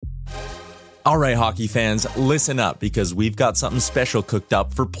All right, hockey fans, listen up because we've got something special cooked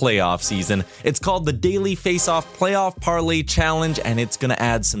up for playoff season. It's called the Daily Face-Off Playoff Parlay Challenge, and it's going to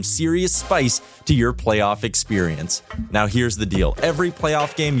add some serious spice to your playoff experience. Now, here's the deal. Every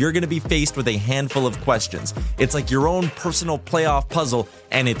playoff game, you're going to be faced with a handful of questions. It's like your own personal playoff puzzle,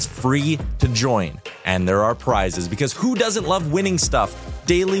 and it's free to join. And there are prizes, because who doesn't love winning stuff?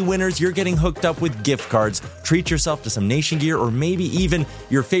 Daily winners, you're getting hooked up with gift cards. Treat yourself to some Nation gear or maybe even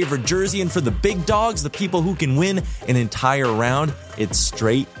your favorite jersey. And for the big dogs, the people who can win an entire round, it's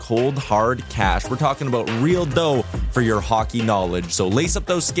straight, cold, hard cash. We're talking about real dough for your hockey knowledge. So lace up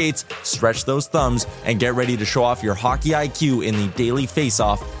those skates, stretch those thumbs, and get ready to show off your hockey IQ in the Daily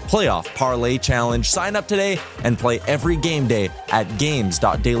Face-Off Playoff Parlay Challenge. Sign up today and play every game day at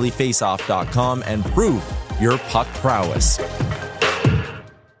games.dailyfaceoff.com and prove your puck prowess.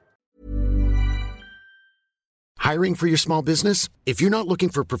 Hiring for your small business? If you're not looking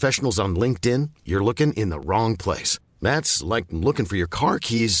for professionals on LinkedIn, you're looking in the wrong place. That's like looking for your car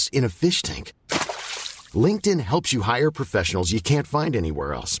keys in a fish tank. LinkedIn helps you hire professionals you can't find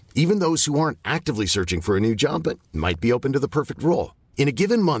anywhere else, even those who aren't actively searching for a new job but might be open to the perfect role. In a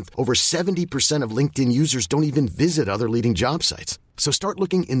given month, over 70% of LinkedIn users don't even visit other leading job sites. So start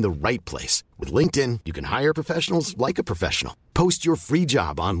looking in the right place. With LinkedIn, you can hire professionals like a professional. Post your free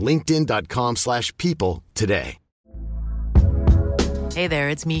job on linkedin.com/people today. Hey there,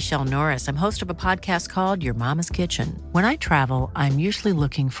 it's Michelle Norris. I'm host of a podcast called Your Mama's Kitchen. When I travel, I'm usually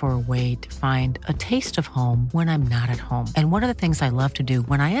looking for a way to find a taste of home when I'm not at home. And one of the things I love to do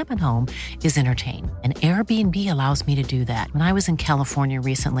when I am at home is entertain. And Airbnb allows me to do that. When I was in California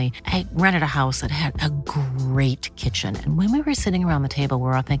recently, I rented a house that had a great kitchen. And when we were sitting around the table, we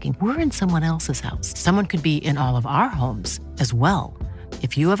were all thinking, we're in someone else's house. Someone could be in all of our homes as well.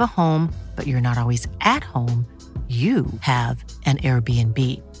 If you have a home, but you're not always at home, you have an Airbnb.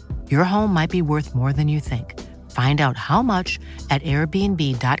 Your home might be worth more than you think. Find out how much at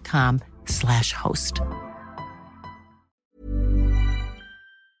airbnb.com/host.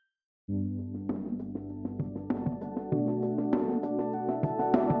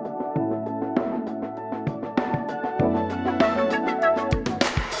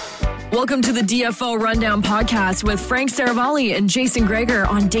 Welcome to the DFO Rundown podcast with Frank Saravalli and Jason Greger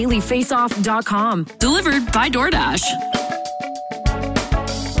on dailyfaceoff.com. Delivered by DoorDash.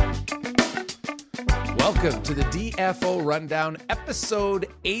 Welcome to the DFO Rundown, episode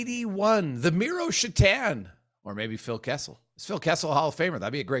 81. The Miro Shatan, or maybe Phil Kessel. Is Phil Kessel a Hall of Famer?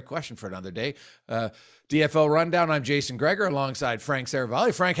 That'd be a great question for another day. DFO Rundown, I'm Jason Greger alongside Frank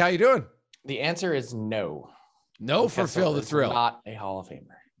Saravalli. Frank, how you doing? The answer is no. No for Phil the Thrill. Not a Hall of Famer.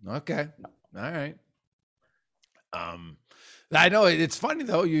 Okay. All right. I know it's funny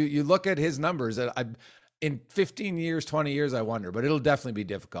though. You look at his numbers. In 15 years, 20 years, I wonder, but it'll definitely be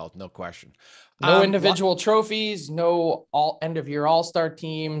difficult, no question. No individual trophies, no end of year all-star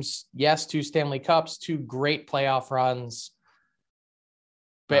teams. Yes, 2 Stanley Cups, 2 great playoff runs.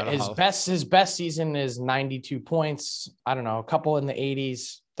 But his best season is 92 points. I don't know, a couple in the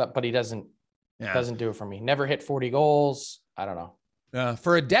 80s, but he doesn't do it for me. Never hit 40 goals. I don't know.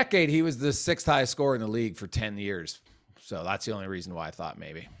 For a decade, he was the 6th highest scorer in the league for 10 years. So that's the only reason why I thought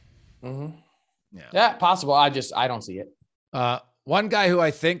maybe. Mm-hmm. Yeah, possible. I don't see it. One guy who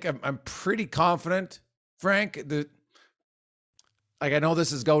I think I'm pretty confident, Frank, I know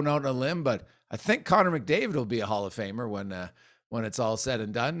this is going out on a limb, but I think Connor McDavid will be a Hall of Famer when it's all said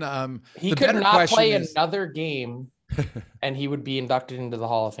and done. He could not play another game and he would be inducted into the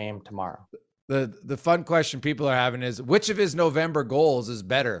Hall of Fame tomorrow. The fun question people are having is, which of his November goals is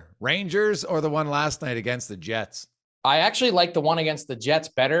better, Rangers or the one last night against the Jets? I actually like the one against the Jets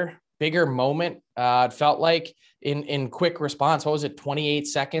better. Bigger moment. It felt like in quick response. What was it? 28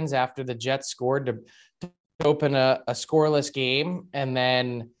 seconds after the Jets scored to open a scoreless game. And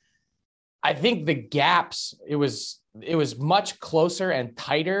then I think the gaps, it was much closer and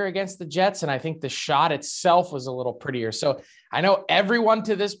tighter against the Jets. And I think the shot itself was a little prettier. So I know everyone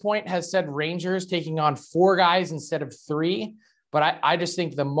to this point has said Rangers taking on 4 guys instead of 3, but I just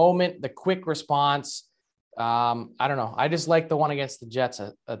think the moment, the quick response, I don't know. I just like the one against the Jets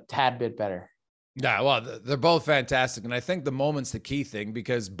a tad bit better. Yeah, well, they're both fantastic. And I think the moment's the key thing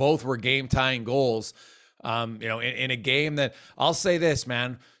because both were game-tying goals. In a game that I'll say this,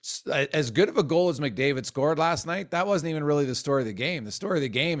 man, as good of a goal as McDavid scored last night, that wasn't even really the story of the game. The story of the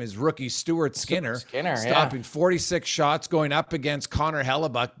game is rookie Stuart Skinner stopping 46 shots, going up against Connor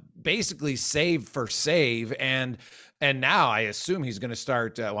Hellebuck, basically save for save. And now I assume he's going to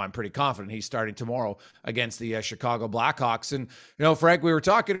start. Well, I'm pretty confident he's starting tomorrow against the Chicago Blackhawks. And, Frank, we were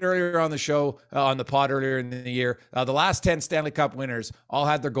talking earlier on the show, on the pod earlier in the year, the last 10 Stanley Cup winners all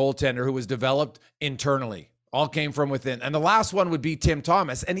had their goaltender who was developed internally. All came from within. And the last one would be Tim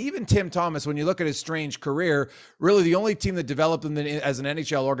Thomas. And even Tim Thomas, when you look at his strange career, really the only team that developed him as an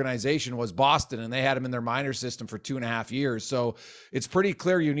NHL organization was Boston, and they had him in their minor system for 2.5 years. So it's pretty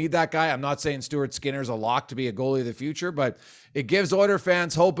clear you need that guy. I'm not saying Stuart Skinner's a lock to be a goalie of the future, but it gives Oiler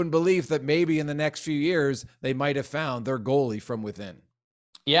fans hope and belief that maybe in the next few years they might have found their goalie from within.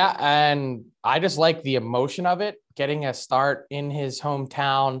 Yeah, and I just like the emotion of it, getting a start in his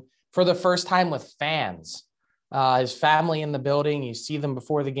hometown for the first time with fans. His family in the building, you see them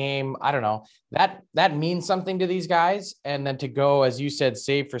before the game. I don't know, that means something to these guys. And then to go, as you said,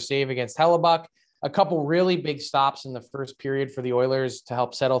 save for save against Hellebuck, a couple really big stops in the first period for the Oilers to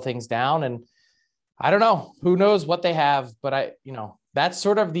help settle things down. And I don't know, who knows what they have, but that's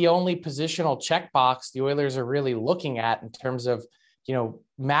sort of the only positional checkbox the Oilers are really looking at in terms of,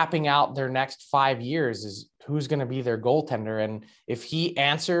 mapping out their next 5 years is who's going to be their goaltender. And if he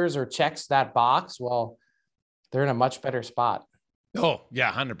answers or checks that box, well, they're in a much better spot. Oh,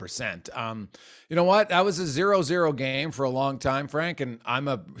 yeah, 100%. You know what? That was a 0-0 game for a long time, Frank, and I'm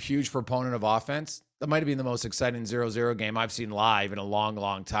a huge proponent of offense. That might have been the most exciting 0-0 game I've seen live in a long,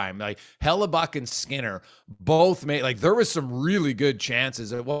 long time. Like Hellebuck and Skinner both made, there was some really good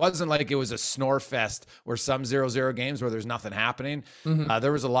chances. It wasn't like it was a snore fest where some 0-0 games where there's nothing happening. Mm-hmm.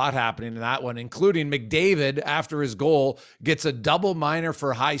 There was a lot happening in that one, including McDavid, after his goal, gets a double minor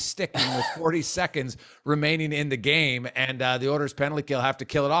for high sticking with 40 seconds remaining in the game. And the Oilers penalty kill have to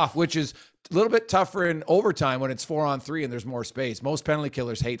kill it off, which is a little bit tougher in overtime when it's 4-on-3 and there's more space. Most penalty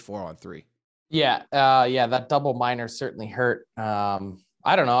killers hate 4-on-3. Yeah. That double minor certainly hurt. I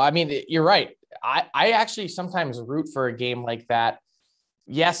don't know. I mean, you're right. I actually sometimes root for a game like that.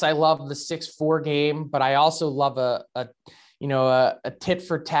 Yes, I love the 6-4 game, but I also love a tit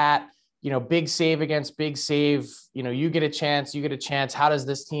for tat, big save against big save. You get a chance. How does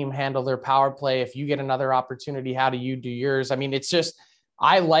this team handle their power play? If you get another opportunity, how do you do yours? I mean, it's just,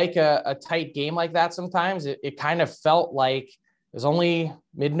 I like a tight game like that. Sometimes it kind of felt like, it was only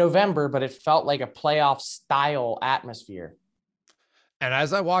mid-November, but it felt like a playoff style atmosphere. And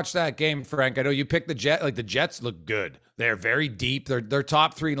as I watched that game, Frank, I know you picked the Jets. The Jets look good. They're very deep. Their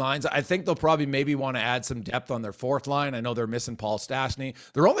top three lines. I think they'll probably maybe want to add some depth on their fourth line. I know they're missing Paul Stastny.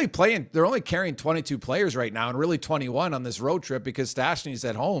 They're only carrying 22 players right now, and really 21 on this road trip because Stastny's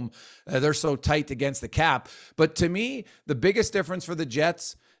at home. They're so tight against the cap. But to me, the biggest difference for the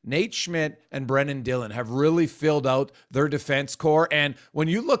Jets, Nate Schmidt and Brendan Dillon have really filled out their defense core. And when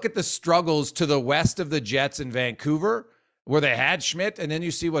you look at the struggles to the west of the Jets in Vancouver, where they had Schmidt, and then you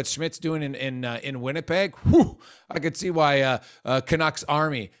see what Schmidt's doing in Winnipeg, I could see why Canucks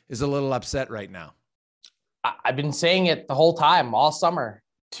Army is a little upset right now. I've been saying it the whole time, all summer.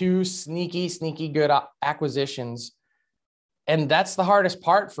 2 sneaky good acquisitions. And that's the hardest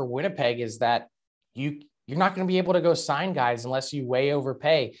part for Winnipeg, is that you're not going to be able to go sign guys unless you way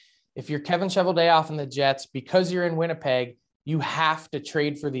overpay. If you're Kevin Cheveldayoff and the Jets, because you're in Winnipeg, you have to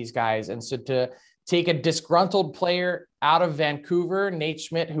trade for these guys. And so to take a disgruntled player out of Vancouver, Nate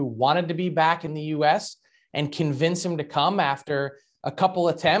Schmidt, who wanted to be back in the U.S., and convince him to come after a couple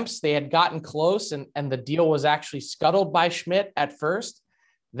attempts, they had gotten close and the deal was actually scuttled by Schmidt at first,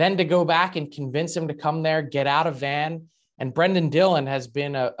 then to go back and convince him to come there, get out of Van. And Brendan Dillon has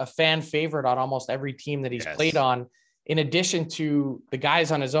been a fan favorite on almost every team that he's played on, in addition to the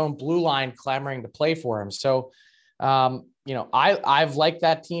guys on his own blue line clamoring to play for him. So, I've liked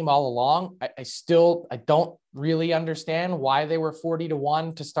that team all along. I don't really understand why they were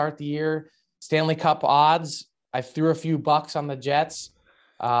 40-1 to start the year. Stanley Cup odds, I threw a few bucks on the Jets.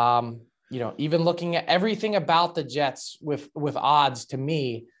 Even looking at everything about the Jets with odds, to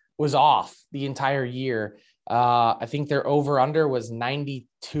me, was off the entire year. I think their over-under was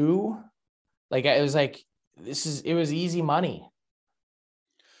 92. It was easy money.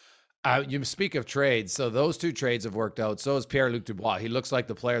 You speak of trades. So those 2 trades have worked out. So is Pierre-Luc Dubois. He looks like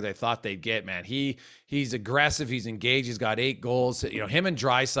the player they thought they'd get, man. He's aggressive. He's engaged. He's got 8 goals. Him and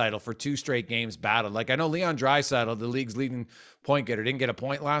Draisaitl for 2 straight games battled. I know Leon Draisaitl, the league's leading point getter, didn't get a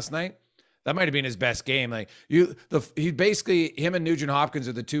point last night. That might have been his best game. Him and Nugent Hopkins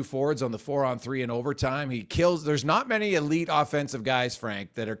are the 2 forwards on the 4-on-3 in overtime. He kills. There's not many elite offensive guys,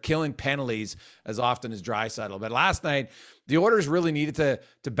 Frank, that are killing penalties as often as Draisaitl. But last night, the Oilers really needed to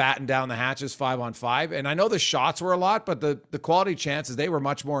batten down the hatches 5-on-5. And I know the shots were a lot, but the quality chances, they were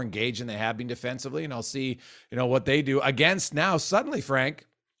much more engaged than they have been defensively. And I'll see, what they do against now suddenly, Frank,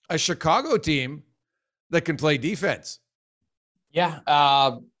 a Chicago team that can play defense. Yeah.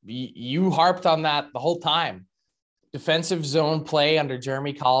 You harped on that the whole time. Defensive zone play under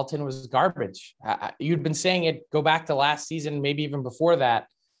Jeremy Colleton was garbage. You'd been saying it, go back to last season, maybe even before that.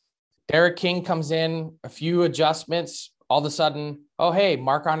 Derek King comes in, a few adjustments, all of a sudden, oh, hey,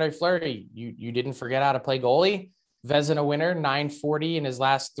 Marc-Andre Fleury, you didn't forget how to play goalie. Vezina winner, 940 in his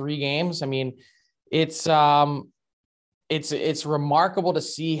last 3 games. I mean, it's remarkable to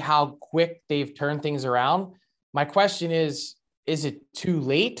see how quick they've turned things around. My question is it too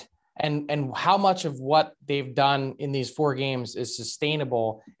late? And how much of what they've done in these 4 games is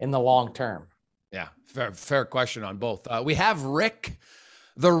sustainable in the long term? Yeah, fair question on both. We have Rick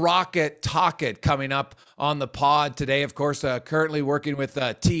the Rocket Tocchet coming up on the pod today. Of course, currently working with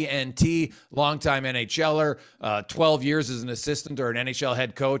TNT, longtime NHLer, 12 years as an assistant or an NHL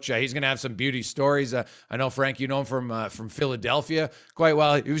head coach. He's going to have some beauty stories. I know, Frank, you know him from Philadelphia quite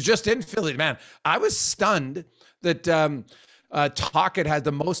well. He was just in Philly. Man, I was stunned that Tocchet had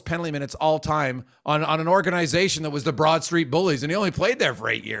the most penalty minutes all time on an organization that was the Broad Street Bullies, and he only played there for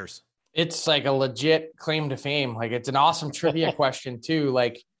 8 years. It's like a legit claim to fame. Like, it's an awesome trivia question too.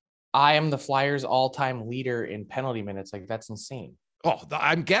 Like, I am the Flyers all-time leader in penalty minutes. Like, that's insane. Oh,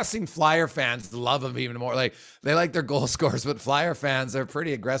 I'm guessing Flyer fans love him even more. Like, they like their goal scores, but Flyer fans, they're a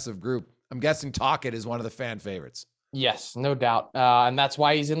pretty aggressive group. I'm guessing Tocchet is one of the fan favorites. Yes, no doubt. And that's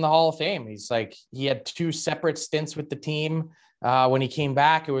why he's in the Hall of Fame. He's like, he had 2 separate stints with the team. When he came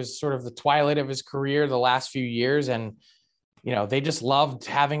back, it was sort of the twilight of his career, the last few years. And, you know, they just loved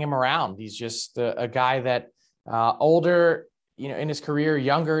having him around. He's just a guy that older, you know, in his career,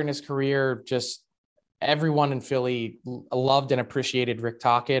 younger in his career, just everyone in Philly loved and appreciated Rick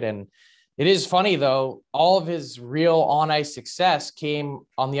Tocchet. And it is funny, though, all of his real on-ice success came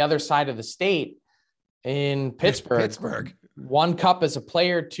on the other side of the state in Pittsburgh. 1 cup as a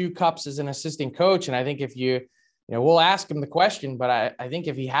player, 2 cups as an assistant coach. And I think if you know, we'll ask him the question, but I think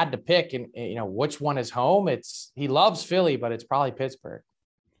if he had to pick and, you know, which one is home, he loves Philly, but it's probably Pittsburgh.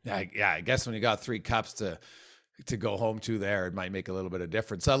 Yeah. I guess when you got 3 cups to go home to there, it might make a little bit of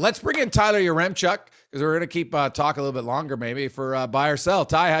difference. Let's bring in Tyler Yaremchuk, because we're going to keep talking a little bit longer maybe for buy or sell.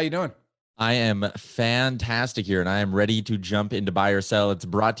 Ty, how you doing? I am fantastic here, and I am ready to jump into buy or sell. It's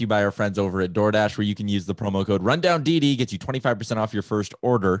brought to you by our friends over at DoorDash, where you can use the promo code RundownDD, gets you 25% off your first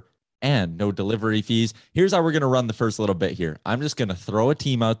order and no delivery fees. Here's how we're going to run the first little bit here. I'm just going to throw a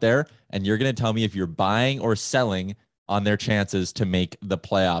team out there, and you're going to tell me if you're buying or selling on their chances to make the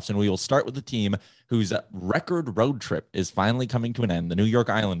playoffs. And we will start with the team whose record road trip is finally coming to an end. The New York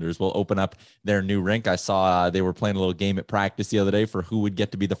Islanders will open up their new rink. I saw they were playing a little game at practice the other day for who would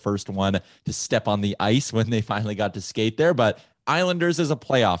get to be the first one to step on the ice when they finally got to skate there. But Islanders is a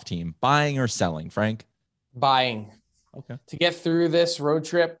playoff team. Buying or selling, Frank? Buying. Okay. To get through this road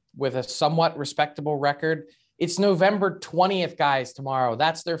trip with a somewhat respectable record. It's November 20th, guys, tomorrow.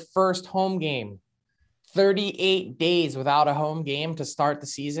 That's their first home game. 38 days without a home game to start the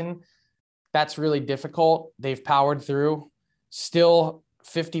season. That's really difficult. They've powered through. Still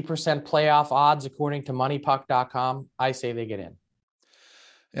 50% playoff odds, according to moneypuck.com. I say they get in.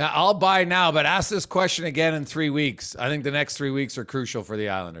 Yeah, I'll buy now, but ask this question again in 3 weeks. I think the next 3 weeks are crucial for the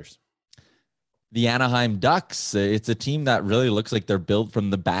Islanders. The Anaheim Ducks, it's a team that really looks like they're built from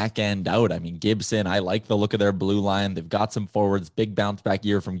the back end out. I mean, Gibson, I like the look of their blue line. They've got some forwards, big bounce back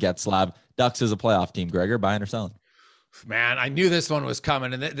year from Getzlaf. Ducks is a playoff team. Gregor, buying or selling? Man, I knew this one was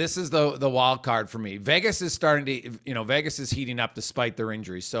coming, and this is the wild card for me. Vegas is starting to, Vegas is heating up despite their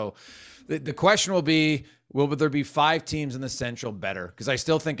injuries. So the question will be, will there be 5 teams in the Central better? Because I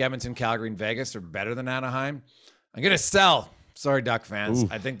still think Edmonton, Calgary, and Vegas are better than Anaheim. I'm going to sell. Sorry, Duck fans. Ooh.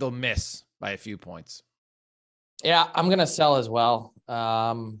 I think they'll miss by a few points. Yeah, I'm going to sell as well.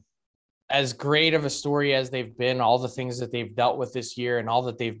 As great of a story as they've been, all the things that they've dealt with this year and all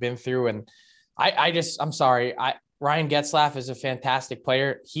that they've been through. And I'm sorry. Ryan Getzlaf is a fantastic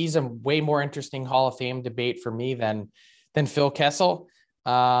player. He's a way more interesting Hall of Fame debate for me than Phil Kessel.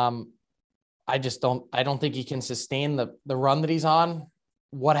 I don't think he can sustain the run that he's on.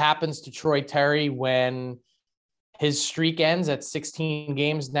 What happens to Troy Terry when his streak ends at 16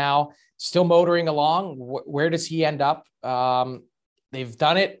 games now, still motoring along? Where does he end up? They've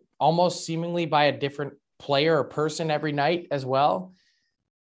done it almost seemingly by a different player or person every night as well.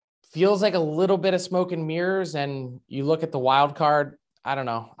 Feels like a little bit of smoke and mirrors. And you look at the wild card, I don't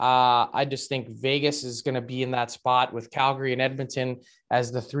know. I just think Vegas is going to be in that spot with Calgary and Edmonton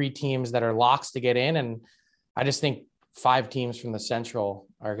as the 3 teams that are locks to get in. And I just think 5 teams from the Central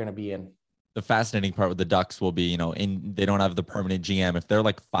are going to be in. The fascinating part with the Ducks will be, they don't have the permanent GM. If they're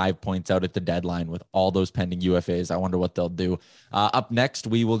like 5 points out at the deadline with all those pending UFAs, I wonder what they'll do. Up next,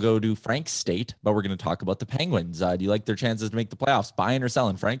 we will go to Frank's state, but we're going to talk about the Penguins. Do you like their chances to make the playoffs? Buying or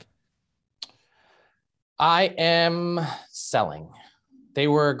selling, Frank? I am selling. They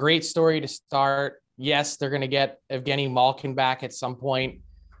were a great story to start. Yes, they're going to get Evgeny Malkin back at some point.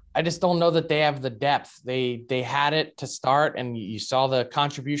 I just don't know that they have the depth. They had it to start, and you saw the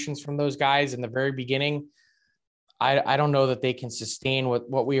contributions from those guys in the very beginning. I don't know that they can sustain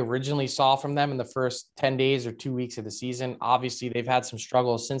what we originally saw from them in the first 10 days or 2 weeks of the season. Obviously, they've had some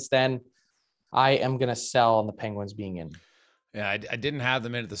struggles since then. I am going to sell on the Penguins being in. Yeah, I didn't have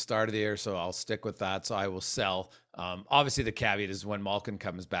them in at the start of the year, so I'll stick with that. So I will sell. Obviously, the caveat is when Malkin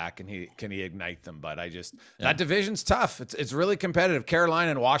comes back and he ignite them. But that division's tough. It's really competitive.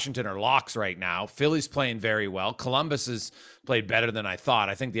 Carolina and Washington are locks right now. Philly's playing very well. Columbus has played better than I thought.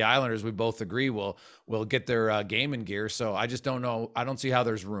 I think the Islanders, we both agree, will get their game in gear. So I just don't know. I don't see how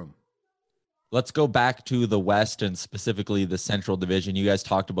there's room. Let's go back to the West and specifically the Central Division. You guys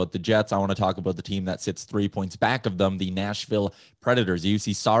talked about the Jets. I want to talk about the team that sits 3 points back of them, the Nashville Predators.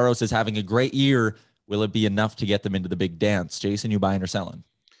 UC Saros is having a great year. Will it be enough to get them into the big dance? Jason, you buying or selling?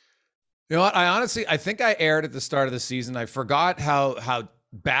 You know what? I think I aired at the start of the season. I forgot how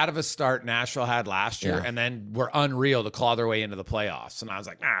bad of a start Nashville had last year, and then were unreal to claw their way into the playoffs. And I was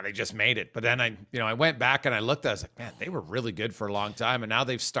like, they just made it. But then I went back and I looked, I was like, man, they were really good for a long time. And now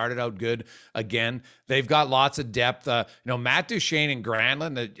they've started out good again. They've got lots of depth. Matt Duchene and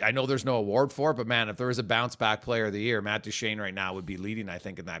Granlund, I know there's no award for it, but man, if there was a bounce back player of the year, Matt Duchene right now would be leading, I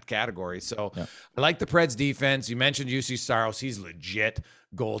think, in that category. So I like the Preds defense. You mentioned UC Saros. He's legit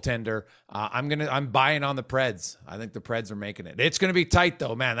goaltender. I'm buying on the Preds. I think the Preds are making it. It's going to be tight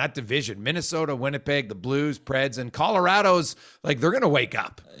though, man. That division, Minnesota, Winnipeg, the Blues, Preds, and Colorado's like they're going to wake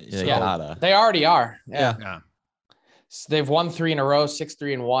up. They already are. Yeah. So they've won 3 in a row,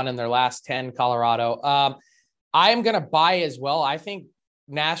 6-3-1 in their last 10. Colorado. I'm going to buy as well. I think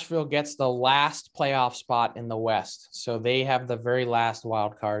Nashville gets the last playoff spot in the West, so they have the very last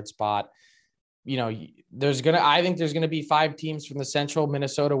wild card spot. I think there's going to be 5 teams from the Central: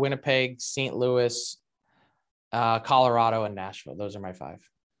 Minnesota, Winnipeg, St. Louis, Colorado, and Nashville. Those are my 5.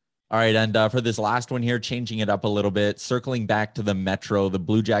 All right. And for this last one here, changing it up a little bit, circling back to the Metro, the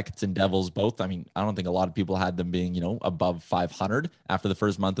Blue Jackets and Devils, both. I mean, I don't think a lot of people had them being, above 500 after the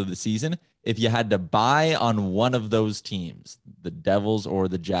first month of the season. If you had to buy on one of those teams, the Devils or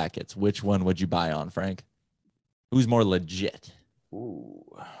the Jackets, which one would you buy on, Frank? Who's more legit? Ooh,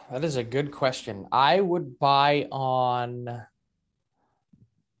 that is a good question. I would buy on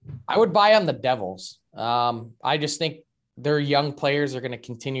the Devils. I just think their young players are going to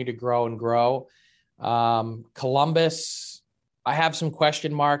continue to grow and grow. Columbus, I have some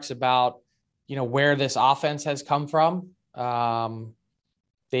question marks about, where this offense has come from.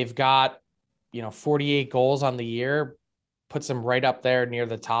 They've got, 48 goals on the year, puts them right up there near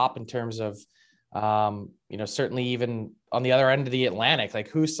the top in terms of, certainly even on the other end of the Atlantic. Like,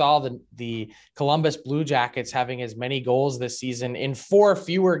 who saw the Columbus Blue Jackets having as many goals this season in 4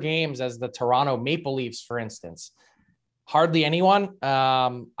 fewer games as the Toronto Maple Leafs, for instance? Hardly anyone.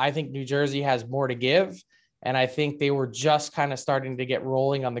 I think New Jersey has more to give, and I think they were just kind of starting to get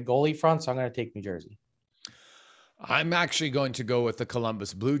rolling on the goalie front, so I'm going to take New Jersey. I'm actually going to go with the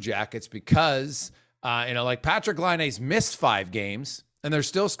Columbus Blue Jackets because, like Patrick Laine's missed 5 games, and they're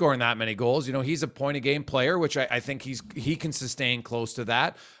still scoring that many goals. He's a point-a-game player, which I think he can sustain close to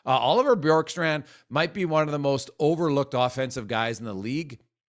that. Oliver Bjorkstrand might be one of the most overlooked offensive guys in the league.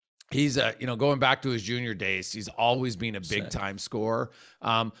 He's, going back to his junior days, he's always been a big-time scorer.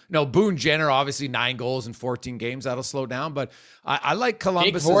 Boone Jenner, obviously 9 goals in 14 games. That'll slow down, but I like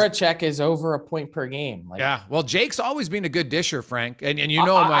Columbus. Jake Voracek is over a point per game. Well, Jake's always been a good disher, Frank. And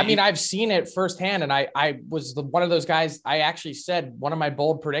I've seen it firsthand, and I was one of those guys. I actually said one of my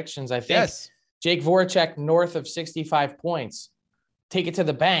bold predictions, I think, Jake Voracek north of 65 points. Take it to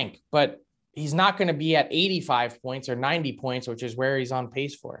the bank, but he's not going to be at 85 points or 90 points, which is where he's on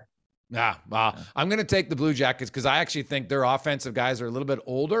pace for. I'm going to take the Blue Jackets because I actually think their offensive guys are a little bit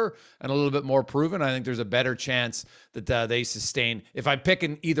older and a little bit more proven. I think there's a better chance that they sustain. If I'm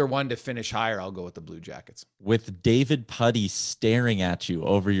picking either one to finish higher, I'll go with the Blue Jackets. With David Putty staring at you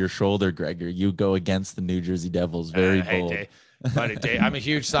over your shoulder, Gregor, you go against the New Jersey Devils. Very bold. Dave, I'm a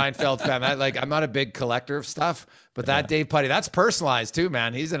huge Seinfeld fan. I'm not a big collector of stuff, but that Dave Putty, that's personalized too,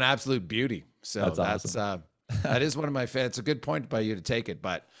 man. He's an absolute beauty. So that's awesome. That is one of my favorites. It's a good point by you to take it,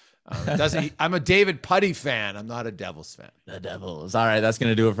 but I'm a David Putty fan. I'm not a Devils fan. The Devils. All right. That's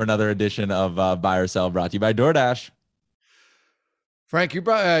going to do it for another edition of Buy or Sell, brought to you by DoorDash. Frank,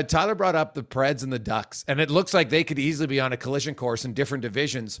 Tyler brought up the Preds and the Ducks, and it looks like they could easily be on a collision course in different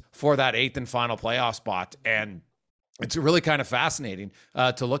divisions for that 8th and final playoff spot. And it's really kind of fascinating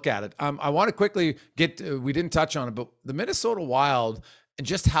to look at it. I want to quickly we didn't touch on it, but the Minnesota Wild and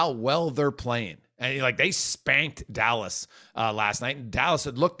just how well they're playing. And like they spanked Dallas last night, and Dallas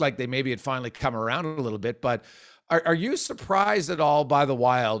had looked like they maybe had finally come around a little bit. But are you surprised at all by the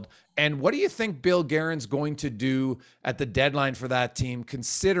Wild? And what do you think Bill Guerin's going to do at the deadline for that team,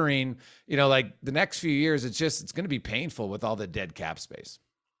 considering, like the next few years, it's going to be painful with all the dead cap space?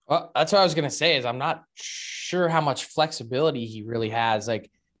 Well, that's what I was going to say is I'm not sure how much flexibility he really has.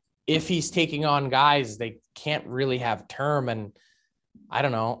 Like if he's taking on guys, they can't really have term. And I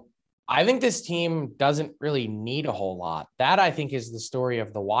don't know. I think this team doesn't really need a whole lot. That I think is the story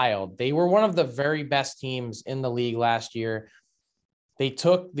of the Wild. They were one of the very best teams in the league last year. They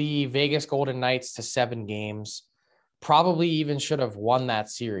took the Vegas Golden Knights to 7 games, probably even should have won that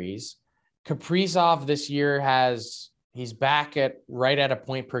series. Kaprizov this year he's back right at a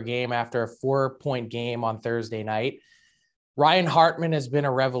point per game after a 4-point game on Thursday night. Ryan Hartman has been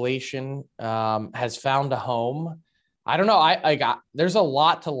a revelation, has found a home. I don't know. There's a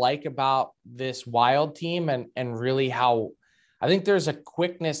lot to like about this Wild team and really how I think there's a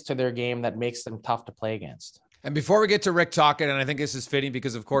quickness to their game that makes them tough to play against. And before we get to Rick Tocchet, and I think this is fitting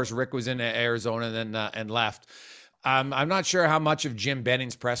because, of course, Rick was in Arizona and left. I'm not sure how much of Jim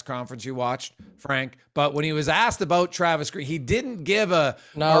Benning's press conference you watched, Frank, but when he was asked about Travis Green, he didn't give there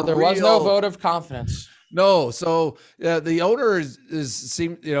was no vote of confidence. No. So the owner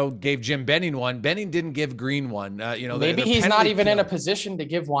gave Jim Benning one. Benning didn't give Green one. Maybe he's not even in a position to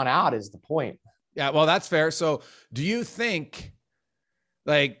give one out is the point. Yeah, well, that's fair. So do you think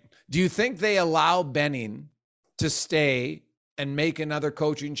they allow Benning to stay and make another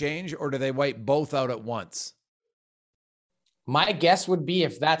coaching change, or do they wipe both out at once? My guess would be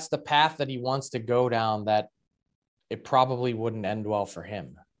if that's the path that he wants to go down, that it probably wouldn't end well for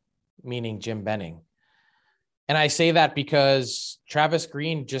him, meaning Jim Benning. And I say that because Travis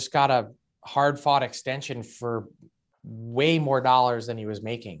Green just got a hard-fought extension for way more dollars than he was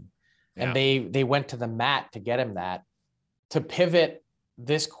making. Yeah. And they went to the mat to get him that. To pivot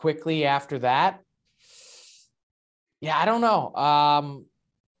this quickly after that, yeah, I don't know.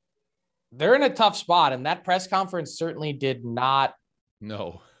 They're in a tough spot, and that press conference certainly did not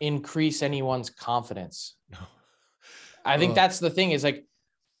increase anyone's confidence. No. I think that's the thing is like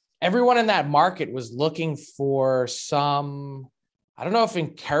everyone in that market was looking for some, I don't know if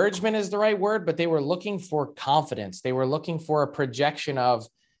encouragement is the right word, but they were looking for confidence. They were looking for a projection of,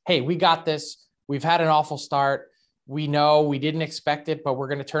 hey, we got this. We've had an awful start. We know we didn't expect it, but we're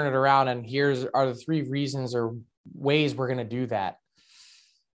going to turn it around. And are the 3 reasons or ways we're going to do that.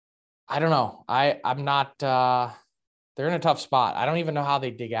 I don't know. I'm not, they're in a tough spot. I don't even know how they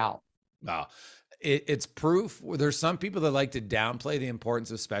dig out. Wow. It's proof. There's some people that like to downplay the importance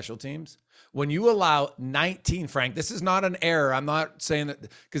of special teams. When you allow 19, Frank, this is not an error. I'm not saying that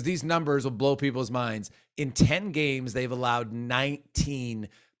because these numbers will blow people's minds. In 10 games, they've allowed 19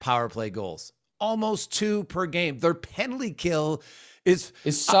 power play goals, almost 2 per game. Their penalty kill is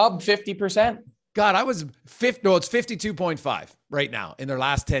sub 50%. God, it's 52.5 right now in their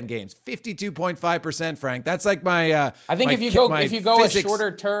last 10 games. 52.5%, Frank. That's like my I think if you go a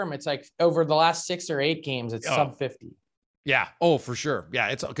shorter term, it's like over the last 6 or 8 games, it's sub 50. Yeah. Oh, for sure. Yeah.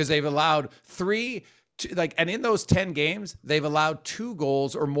 It's because they've allowed 3, and in those 10 games, they've allowed 2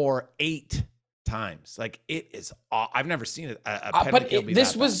 goals or more 8 times. Like it is, I've never seen a penalty kill be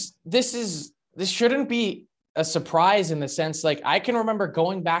that bad. This shouldn't be a surprise in the sense, like I can remember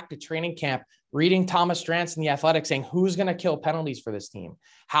going back to training camp, reading Thomas Drance in The Athletic saying, who's going to kill penalties for this team?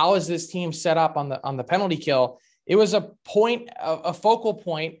 How is this team set up on the penalty kill? It was a focal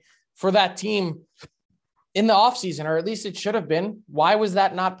point for that team in the offseason, or at least it should have been. Why was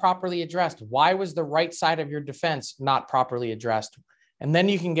that not properly addressed? Why was the right side of your defense not properly addressed? And then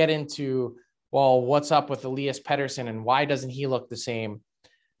you can get into, well, what's up with Elias Pettersson and why doesn't he look the same?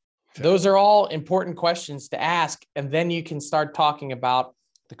 Those are all important questions to ask. And then you can start talking about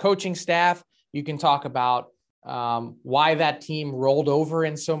the coaching staff. You can talk about why that team rolled over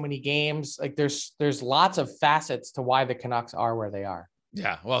in so many games. Like there's lots of facets to why the Canucks are where they are.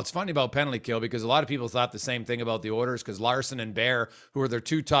 Yeah, well, it's funny about penalty kill because a lot of people thought the same thing about the Oilers because Larson and Bear, who are their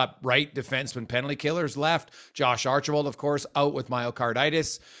 2 top right defenseman penalty killers, left. Josh Archibald, of course, out with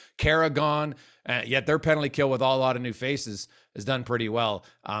myocarditis. Kara gone, yet their penalty kill with a lot of new faces has done pretty well.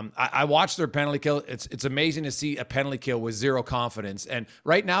 I watched their penalty kill. It's amazing to see a penalty kill with 0 confidence. And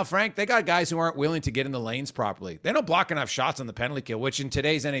right now, Frank, they got guys who aren't willing to get in the lanes properly. They don't block enough shots on the penalty kill, which in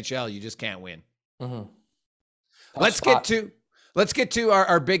today's NHL, you just can't win. Mm-hmm. Let's get to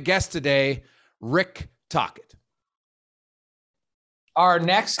our big guest today, Rick Tocchet. Our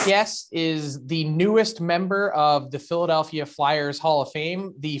next guest is the newest member of the Philadelphia Flyers Hall of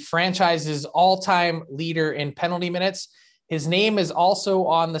Fame, the franchise's all-time leader in penalty minutes. His name is also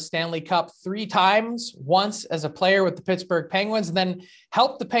on the Stanley Cup 3 times, once as a player with the Pittsburgh Penguins, and then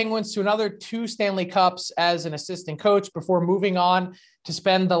helped the Penguins to another 2 Stanley Cups as an assistant coach before moving on to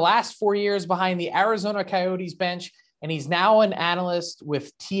spend the last 4 years behind the Arizona Coyotes bench. And he's now an analyst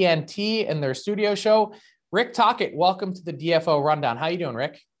with TNT in their studio show. Rick Tocchet, welcome to the DFO Rundown. How you doing,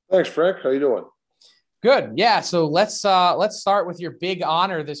 Rick? Thanks, Frank. How you doing? Good. Yeah. So let's start with your big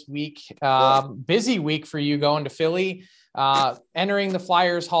honor this week. Busy week for you going to Philly, entering the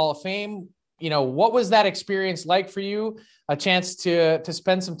Flyers Hall of Fame. You know, what was that experience like for you? A chance to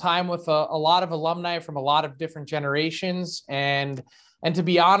spend some time with a lot of alumni from a lot of different generations, and to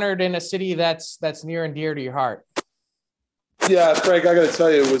be honored in a city that's near and dear to your heart. Yeah, Frank, I got to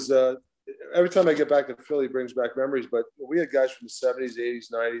tell you, it was every time I get back to Philly, it brings back memories. But we had guys from the 70s,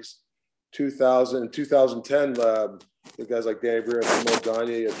 80s, 90s, 2000, and 2010. The guys like Danny Briere, Mo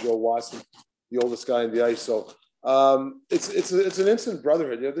Gagne, Joe Watson, the oldest guy in the ice. So it's an instant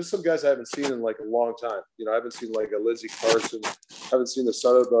brotherhood. You know, there's some guys I haven't seen in like a long time. You know, I haven't seen like a Lindsey Carson, haven't seen the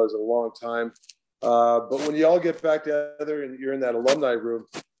Sutter Brothers in a long time. But when you all get back together and you're in that alumni room,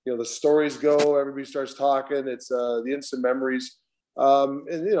 you know, the stories go, everybody starts talking. It's the instant memories.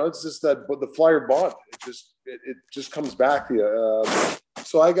 And, you know, it's just that, but the Flyer bond, it just comes back to you.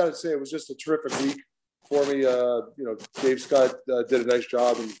 So I got to say, it was just a terrific week for me. You know, Dave Scott did a nice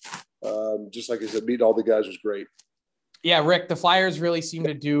job. And just like I said, meeting all the guys was great. Yeah, Rick, the Flyers really seem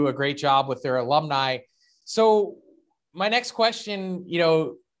to do a great job with their alumni. So my next question, you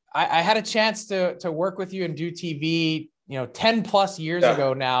know, I had a chance to work with you and do TV, you know, 10 plus years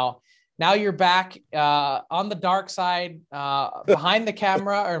ago now. Now you're back on the dark side, behind the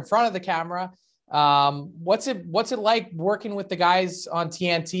camera or in front of the camera. What's it like working with the guys on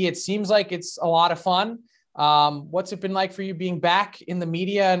TNT? It seems like it's a lot of fun. What's it been like for you being back in the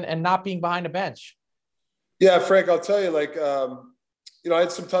media and not being behind a bench? Yeah, Frank, I'll tell you, like, you know, I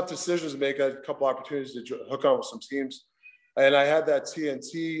had some tough decisions to make. I had a couple opportunities to hook on with some teams. And I had that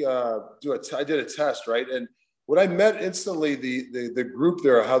TNT I did a test, right? And when I met instantly the group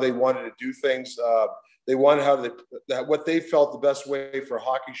there, how they wanted to do things, they wanted what they felt the best way for a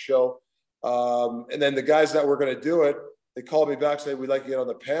hockey show. And then the guys that were going to do it, they called me back, said, "We'd like to get on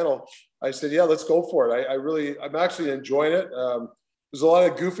the panel." I said, "Yeah, let's go for it." I'm actually enjoying it. There's a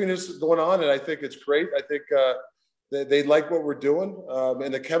lot of goofiness going on, and I think it's great. I think they like what we're doing,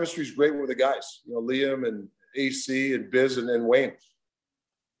 and the chemistry is great with the guys. You know, Liam and AC and Biz and Wayne.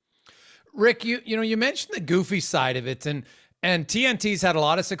 Rick, you mentioned the goofy side of it, and TNT's had a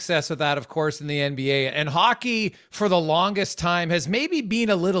lot of success with that, of course, in the NBA. And hockey, for the longest time, has maybe been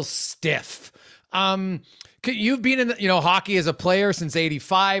a little stiff. You've been in hockey as a player since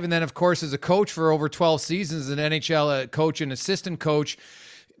 '85, and then, of course, as a coach for over 12 seasons, an NHL coach and assistant coach.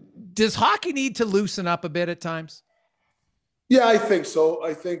 Does hockey need to loosen up a bit at times? Yeah, I think so.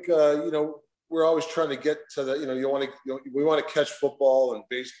 I think we're always trying to get to the, we want to catch football and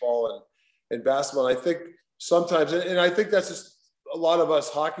baseball and basketball. And I think sometimes, and I think that's just a lot of us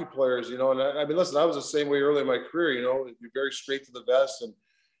hockey players, and I mean, listen, I was the same way early in my career, you're very straight to the vest, and,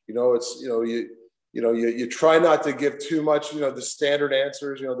 you try not to give too much, the standard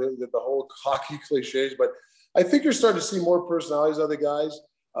answers, the whole hockey cliches, but I think you're starting to see more personalities of the guys.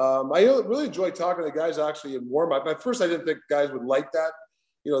 I really enjoy talking to the guys actually in warm up. At first, I didn't think guys would like that.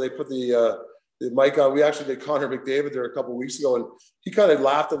 They put the mic on. We actually did Connor McDavid there a couple of weeks ago, and he kind of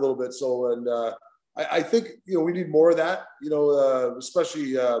laughed a little bit. So, and I think, we need more of that,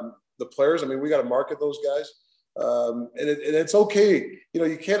 especially the players. I mean, we got to market those guys. And it's okay.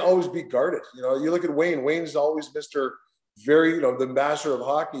 You can't always be guarded. You look at Wayne. Wayne's always Mr. Very, the master of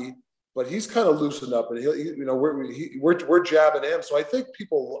hockey, but he's kind of loosened up, and we're jabbing him. So I think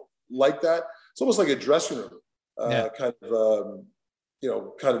people like that. It's almost like a dressing room kind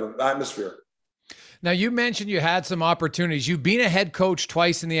of an atmosphere. Now, you mentioned you had some opportunities. You've been a head coach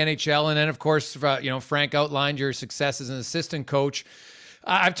twice in the NHL. And then, of course, Frank outlined your success as an assistant coach.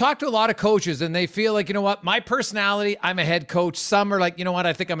 I've talked to a lot of coaches, and they feel like, my personality, I'm a head coach. Some are like,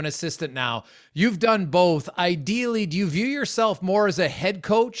 I think I'm an assistant now. You've done both. Ideally, do you view yourself more as a head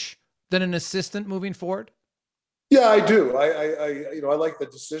coach than an assistant moving forward? Yeah, I do. I like the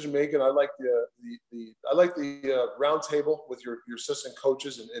decision making. I like the round table with your assistant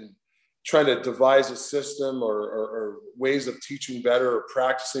coaches and trying to devise a system or ways of teaching better or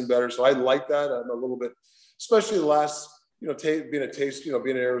practicing better. So I like that. I'm a little bit, especially the last, being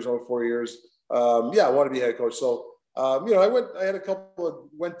in Arizona 4 years. I want to be head coach. So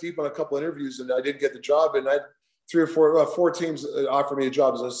went deep on a couple of interviews, and I didn't get the job. And I had three or four teams offered me a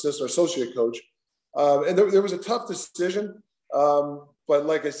job as an assistant or associate coach. And there was a tough decision. But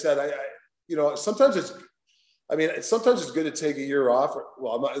like I said, sometimes it's good to take a year off.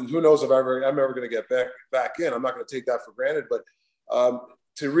 Well, who knows if I'm ever going to get back in. I'm not going to take that for granted, but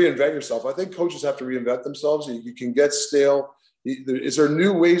to reinvent yourself, I think coaches have to reinvent themselves. You can get stale. Is there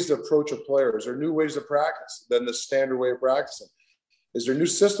new ways to approach a player? Is there new ways to practice than the standard way of practicing? Is there new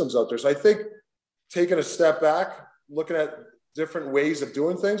systems out there? So I think taking a step back, looking at different ways of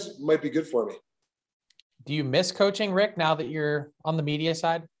doing things might be good for me. Do you miss coaching, Rick, now that you're on the media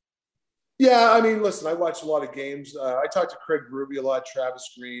side? Yeah, I mean, listen, I watch a lot of games. I talk to Craig Berube a lot,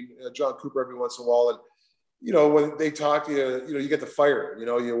 Travis Green, John Cooper every once in a while. And, when they talk to you, you get the fire.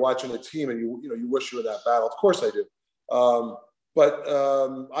 You're watching a team and you wish you were in that battle. Of course I do. But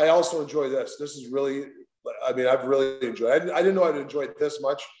I also enjoy this. This is really, I've really enjoyed it. I didn't know I'd enjoy it this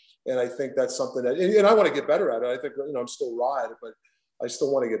much. And I think that's something that, and I want to get better at it. I think, I'm still raw at it, but I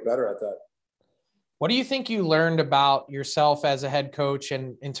still want to get better at that. What do you think you learned about yourself as a head coach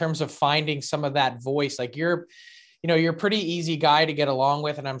and in terms of finding some of that voice? Like you're a pretty easy guy to get along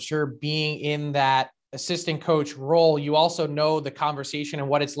with. And I'm sure being in that assistant coach role, you also know the conversation and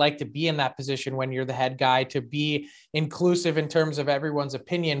what it's like to be in that position when you're the head guy, to be inclusive in terms of everyone's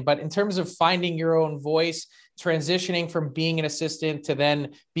opinion. But in terms of finding your own voice, transitioning from being an assistant to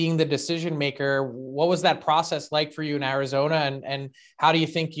then being the decision maker, what was that process like for you in Arizona? And how do you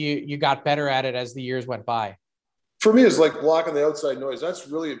think you got better at it as the years went by? For me, it's like blocking the outside noise. That's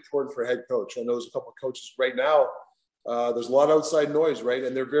really important for a head coach. I know there's a couple of coaches right now. There's a lot of outside noise, right?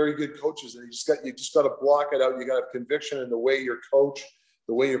 And they're very good coaches. And you just got to block it out. You got to have conviction in the way you coach,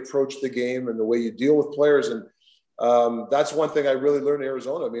 the way you approach the game, and the way you deal with players. And that's one thing I really learned in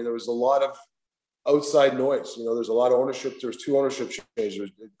Arizona. I mean, there was a lot of outside noise. There's a lot of ownership. There's 2 ownership changes.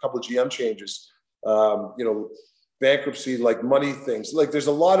 There's a couple of GM changes. Bankruptcy, like money things. Like there's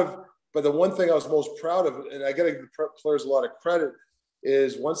a lot of. But the one thing I was most proud of, and I got to give the players a lot of credit,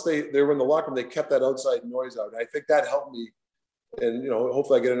 is once they were in the locker room, they kept that outside noise out. And I think that helped me. And,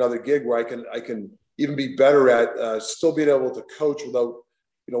 hopefully I get another gig where I can even be better at still being able to coach without,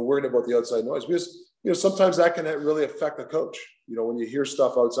 worrying about the outside noise. Because, sometimes that can really affect the coach, when you hear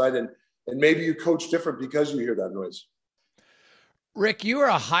stuff outside and maybe you coach different because you hear that noise. Rick, you are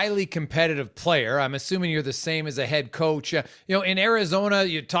a highly competitive player. I'm assuming you're the same as a head coach. In Arizona,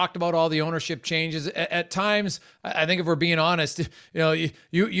 you talked about all the ownership changes. At times, I think if we're being honest,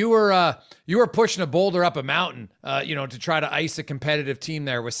 you were pushing a boulder up a mountain, to try to ice a competitive team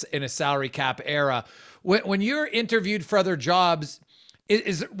there in a salary cap era. When you're interviewed for other jobs,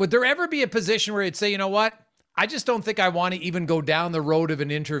 would there ever be a position where you'd say, you know what? I just don't think I want to even go down the road of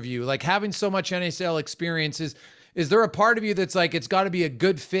an interview. Like having so much NHL experience is there a part of you that's like, it's got to be a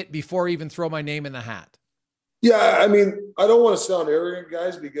good fit before I even throw my name in the hat? Yeah. I mean, I don't want to sound arrogant,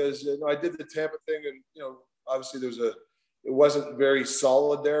 guys, because I did the Tampa thing and, obviously it wasn't very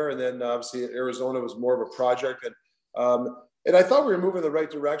solid there. And then obviously Arizona was more of a project. And I thought we were moving in the right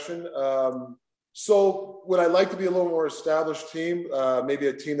direction. So would I like to be a little more established team? Maybe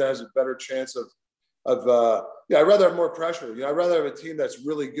a team that has a better chance I'd rather have more pressure. I'd rather have a team that's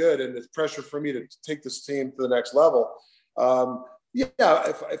really good and it's pressure for me to take this team to the next level.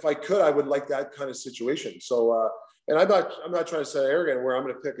 If I could, I would like that kind of situation. So, and I'm not trying to say arrogant where I'm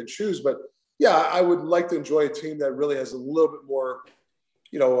going to pick and choose, but yeah, I would like to enjoy a team that really has a little bit more,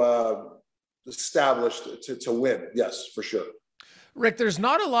 established to win. Yes, for sure. Rick, there's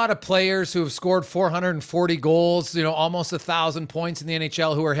not a lot of players who have scored 440 goals, almost 1,000 points in the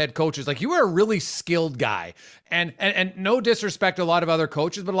NHL who are head coaches. Like you are a really skilled guy and no disrespect to a lot of other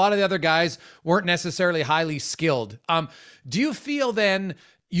coaches, but a lot of the other guys weren't necessarily highly skilled. Do you feel then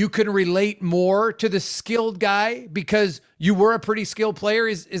you can relate more to the skilled guy because you were a pretty skilled player?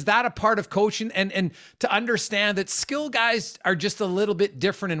 Is that a part of coaching and to understand that skilled guys are just a little bit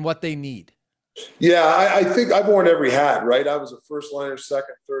different in what they need? Yeah, I think I've worn every hat, right? I was a first liner,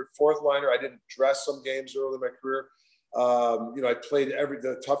 second, third, fourth liner. I didn't dress some games early in my career. I played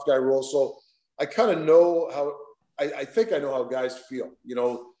the tough guy role. So I kind of know how, I think I know how guys feel.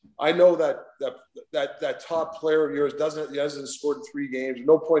 I know that top player of yours hasn't scored in 3 games,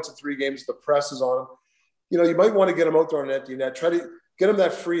 no points in 3 games. The press is on him. You might want to get him out there on an empty net, try to get him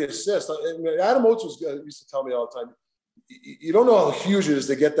that free assist. Adam Oates used to tell me all the time, you don't know how huge it is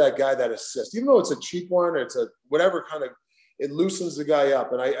to get that guy that assist, even though it's a cheap one or it's a whatever kind of, it loosens the guy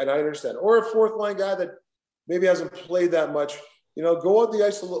up. And I understand. Or a fourth line guy that maybe hasn't played that much, go out the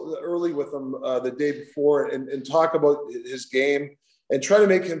ice a little early with him the day before and talk about his game and try to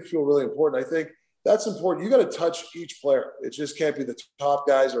make him feel really important. I think That's important. You got to touch each player. It just can't be the top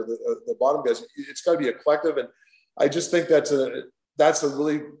guys or the bottom guys. It's got to be a collective. And I just think that's a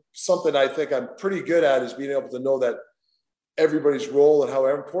really something I think I'm pretty good at, is being able to know that everybody's role and how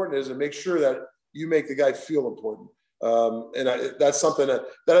important it is, and make sure that you make the guy feel important. That's something that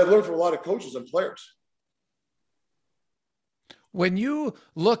I've learned from a lot of coaches and players. When you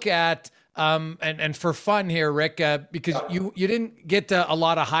look at and for fun here, Rick, because you didn't get a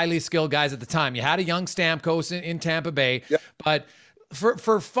lot of highly skilled guys at the time. You had a young Stamkos in Tampa Bay, but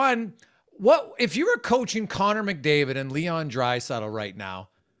for fun, what if you were coaching Connor McDavid and Leon Draisaitl right now?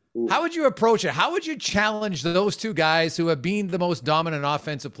 Ooh. How would you approach it? How would you challenge those two guys who have been the most dominant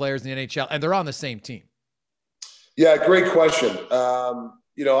offensive players in the NHL, and they're on the same team? Yeah, great question.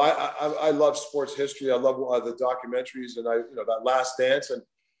 I love sports history. I love the documentaries, and that Last Dance. And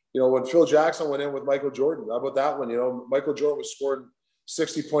when Phil Jackson went in with Michael Jordan, how about that one? Michael Jordan was scoring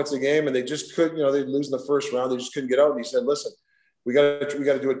 60 points a game, and they just couldn't. They'd lose in the first round. They just couldn't get out. And he said, "Listen, we got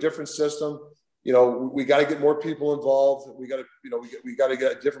to do a different system. We got to get more people involved. We got to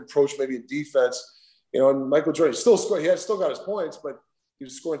get a different approach, maybe in defense." And Michael Jordan still scored. He had still got his points, but he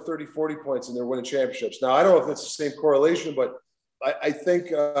was scoring 30, 40 points, and they're winning championships. Now, I don't know if it's the same correlation, but I think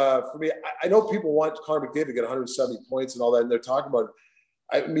for me, I know people want Connor McDavid to get 170 points and all that, and they're talking about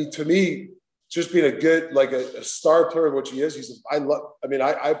it. To me, just being a good, like a star player, which he is,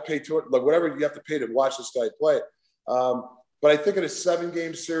 I pay to it, like whatever you have to pay to watch this guy play. But I think in a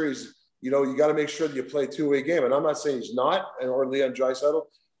 7-game series, you got to make sure that you play a two-way game. And I'm not saying he's not, or Leon Draisaitl.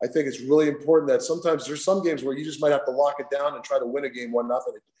 I think it's really important that sometimes there's some games where you just might have to lock it down and try to win a game 1-0.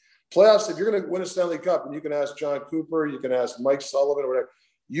 Playoffs, if you're going to win a Stanley Cup, and you can ask John Cooper, you can ask Mike Sullivan or whatever,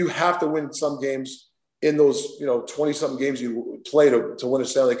 you have to win some games in those 20-something games you play to win a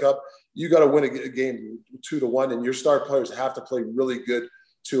Stanley Cup. You got to win a game 2-1, and your star players have to play really good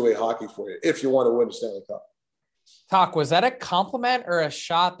two-way hockey for you if you want to win a Stanley Cup. Talk, was that a compliment or a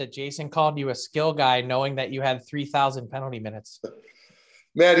shot that Jason called you a skill guy, knowing that you had 3,000 penalty minutes?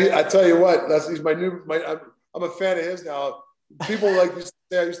 Man, I tell you what, he's my new. I'm a fan of his now. People like to say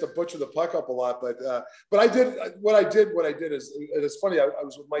I used to butcher the puck up a lot, but I did. What I did is, and it's funny. I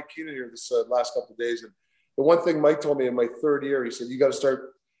was with Mike Keenan here this last couple of days, and the one thing Mike told me in my third year, he said, "You got to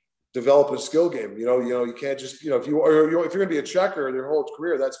start developing a skill game. You can't just if you're going to be a checker their whole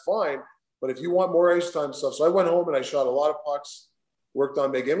career, that's fine. But if you want more ice time stuff," so I went home and I shot a lot of pucks, worked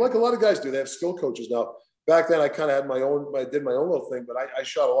on my game, like a lot of guys do. They have skill coaches now. Back then, I kind of had I did my own little thing, but I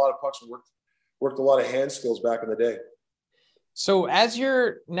shot a lot of pucks and worked a lot of hand skills back in the day. So as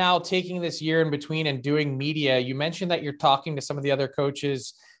you're now taking this year in between and doing media, you mentioned that you're talking to some of the other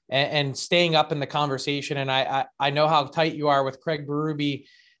coaches and staying up in the conversation. And I know how tight you are with Craig Berube.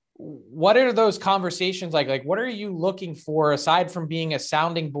 What are those conversations like? Like, what are you looking for aside from being a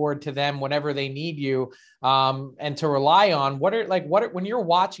sounding board to them whenever they need you and to rely on? When you're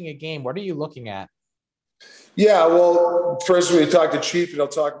watching a game, what are you looking at? Yeah, well, first when you talk to Chief, and I'll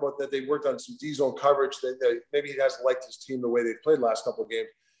talk about that they worked on some D-zone coverage. That maybe he hasn't liked his team the way they've played the last couple of games,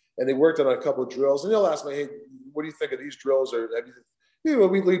 and they worked on a couple of drills. And he'll ask me, "Hey, what do you think of these drills?" Or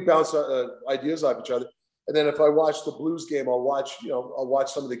we bounce ideas off each other. And then if I watch the Blues game, I'll watch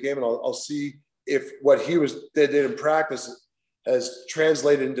some of the game, and I'll see if what they did in practice has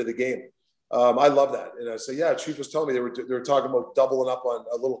translated into the game. I love that, and I say, yeah. Chief was telling me they were talking about doubling up on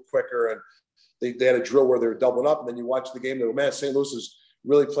a little quicker, and they had a drill where they were doubling up, and then you watch the game. They go, man, St. Louis is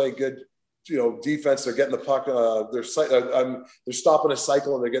really playing good, defense. They're getting the puck. They're stopping a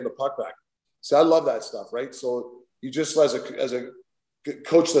cycle, and they're getting the puck back. So I love that stuff, right? So you just as a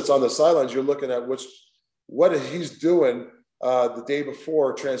coach that's on the sidelines, you're looking at what he's doing the day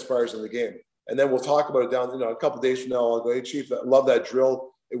before transpires in the game, and then we'll talk about it down. A couple of days from now, I'll go, "Hey, Chief, I love that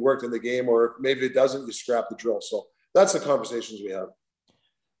drill. It worked in the game," or maybe it doesn't. You scrap the drill. So that's the conversations we have.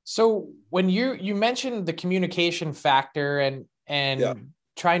 So when you mentioned the communication factor and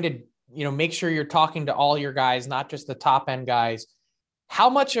trying to, make sure you're talking to all your guys, not just the top end guys, how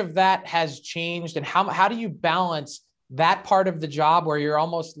much of that has changed, and how do you balance that part of the job where you're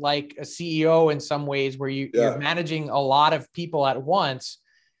almost like a CEO in some ways, where you're managing a lot of people at once,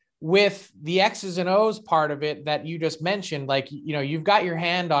 with the X's and O's part of it that you just mentioned? Like, you've got your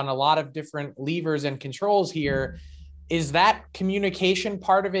hand on a lot of different levers and controls here. Is that communication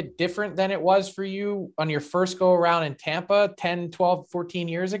part of it different than it was for you on your first go around in Tampa 10, 12, 14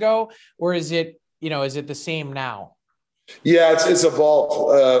 years ago? Or is it the same now? Yeah, it's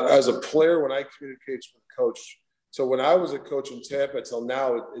evolved. As a player, when I communicate with a coach, so when I was a coach in Tampa until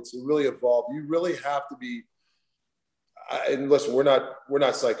now, it's really evolved. You really have to be, and listen, we're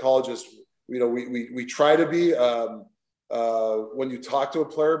not psychologists. We try to be when you talk to a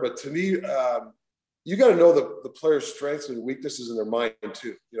player, but to me, you got to know the players' strengths and weaknesses in their mind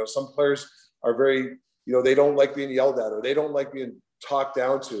too. Some players are very, they don't like being yelled at, or they don't like being talked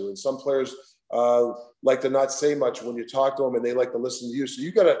down to. And some players like to not say much when you talk to them, and they like to listen to you. So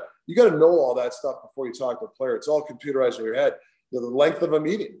you got to know all that stuff before you talk to a player. It's all computerized in your head. The length of a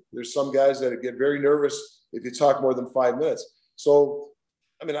meeting. There's some guys that get very nervous if you talk more than 5 minutes. So,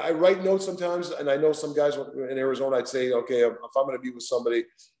 I mean, I write notes sometimes, and I know some guys in Arizona, I'd say, okay, if I'm going to be with somebody,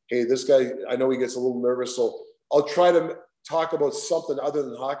 hey, this guy, I know he gets a little nervous, so I'll try to talk about something other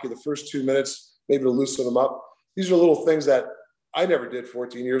than hockey the first 2 minutes, maybe to loosen them up. These are little things that I never did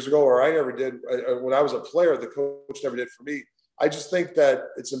 14 years ago, or I never did when I was a player. The coach never did for me. I just think that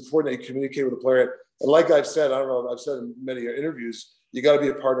it's important that you communicate with the player. And like I've said, I don't know, I've said in many interviews, you got to be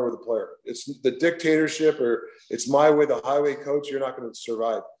a partner with the player. It's the dictatorship, or it's my way, the highway coach. You're not going to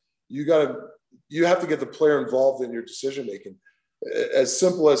survive. You have to get the player involved in your decision making. As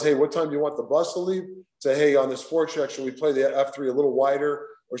simple as, hey, what time do you want the bus to leave? Say, hey, on this forecheck, should we play the F3 a little wider,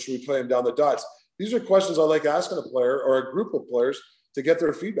 or should we play him down the dots? These are questions I like asking a player or a group of players to get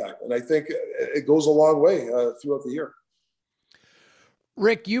their feedback. And I think it goes a long way throughout the year.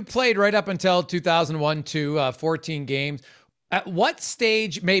 Rick, you played right up until 2001 to 14 games. At what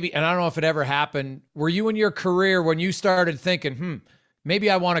stage, maybe, and I don't know if it ever happened, were you in your career when you started thinking, maybe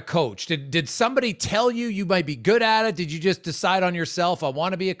I want to coach? Did somebody tell you you might be good at it? Did you just decide on yourself, I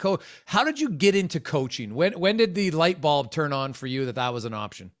want to be a coach? How did you get into coaching? When did the light bulb turn on for you that was an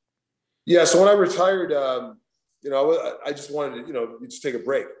option? Yeah, so when I retired, I just wanted to, just take a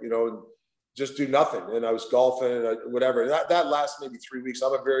break, and just do nothing. And I was golfing and whatever. And that lasts maybe 3 weeks.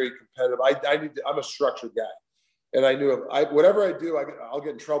 I'm a very competitive. I'm a structured guy. And I knew whatever I do, I'll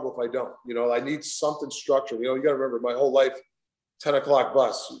get in trouble if I don't. I need something structured. You got to remember my whole life, 10 o'clock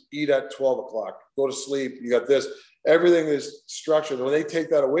bus, eat at 12 o'clock, go to sleep. You got this. Everything is structured. And when they take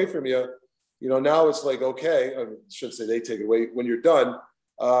that away from you, now it's like, okay, I shouldn't say they take it away. When you're done,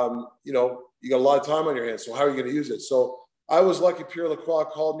 you got a lot of time on your hands. So how are you going to use it? So I was lucky. Pierre Lacroix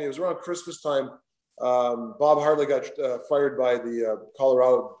called me. It was around Christmas time. Bob Hartley got fired by the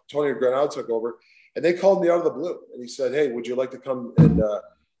Colorado. Tony Granado took over. And they called me out of the blue, and he said, hey, would you like to come and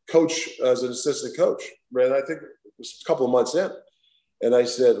coach as an assistant coach? And I think it was a couple of months in. And I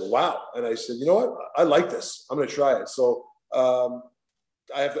said, wow. And I said, you know what? I like this. I'm going to try it. So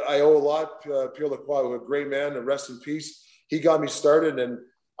I owe a lot to Pierre Lacroix, a great man, and rest in peace. He got me started, and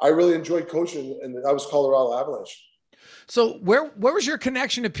I really enjoyed coaching, and that was Colorado Avalanche. So where was your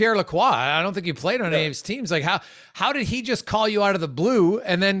connection to Pierre Lacroix? I don't think you played on any of his teams. Like how did he just call you out of the blue?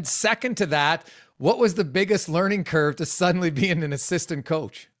 And then second to that, what was the biggest learning curve to suddenly being an assistant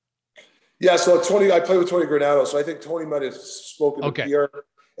coach? Yeah, so I played with Tony Granado, so I think Tony might have spoken to Pierre,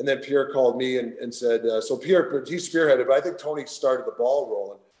 and then Pierre called me and said, so Pierre, he spearheaded, but I think Tony started the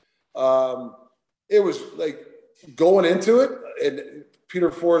ball rolling. It was like going into it, and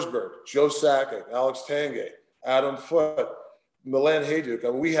Peter Forsberg, Joe Sakic, Alex Tanguay, Adam Foote, Milan Hajduk. I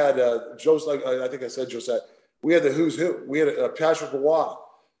mean, we had Joe's, like I think I said Joe Sakic. We had the who's who. We had Patrick Roy.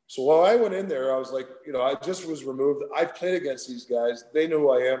 So while I went in there, I was like, I just was removed. I've played against these guys. They know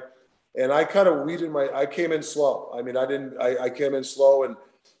who I am. And I kind of I came in slow. I mean, I came in slow, and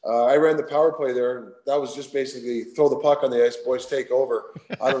I ran the power play there. And that was just basically throw the puck on the ice, boys, take over.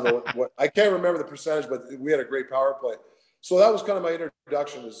 I don't know what I can't remember the percentage, but we had a great power play. So that was kind of my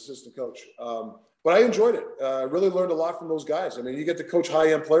introduction as assistant coach. But I enjoyed it. I really learned a lot from those guys. I mean, you get to coach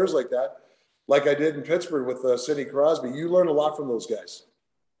high-end players like that, like I did in Pittsburgh with Sidney Crosby. You learn a lot from those guys.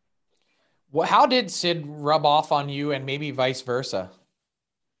 Well, how did Sid rub off on you, and maybe vice versa?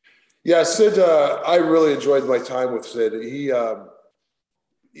 Yeah, Sid, I really enjoyed my time with Sid.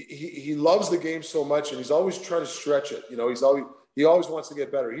 He loves the game so much, and he's always trying to stretch it. He always wants to get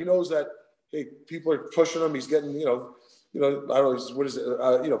better. He knows that, hey, people are pushing him. He's getting, I don't know, what is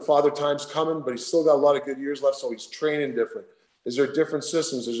it? Father time's coming, but he's still got a lot of good years left, so he's training different. Is there different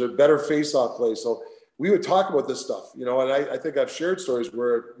systems? Is there better face-off play? So we would talk about this stuff, and I think I've shared stories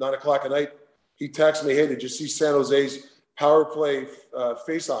where at 9 o'clock at night, he texts me, hey, did you see San Jose's power play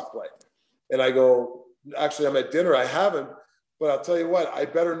face-off play? And I go, actually, I'm at dinner. I haven't, but I'll tell you what, I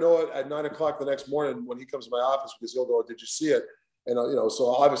better know it at 9 o'clock the next morning when he comes to my office, because he'll go, did you see it? And,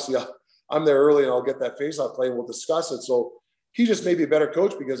 so obviously I'm there early, and I'll get that face-off play, and we'll discuss it. So he just made me a better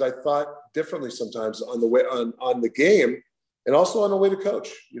coach because I thought differently sometimes on the way on the game, and also on the way to coach,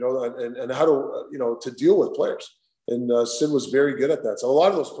 and how to, to deal with players. And Sid was very good at that. So a lot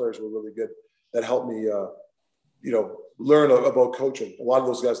of those players were really good that helped me, learn about coaching. A lot of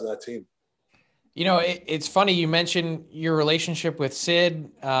those guys on that team. It's funny you mentioned your relationship with Sid,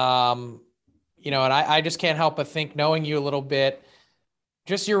 and I just can't help but think, knowing you a little bit,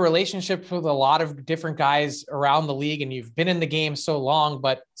 just your relationships with a lot of different guys around the league, and you've been in the game so long,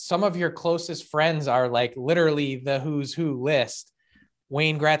 but some of your closest friends are like literally the who's who list.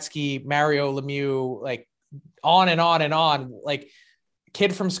 Wayne Gretzky, Mario Lemieux, like on and on and on. Like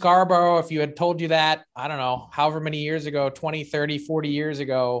kid from Scarborough, if you had told you that, I don't know, however many years ago, 20, 30, 40 years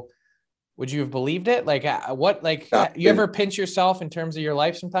ago, would you have believed it? Like what, like you ever pinch yourself in terms of your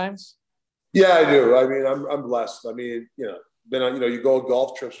life sometimes? Yeah, I do. I mean, I'm blessed. I mean, been on, you go on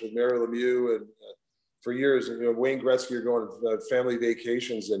golf trips with Mario Lemieux and for years, and, Wayne Gretzky, you're going on family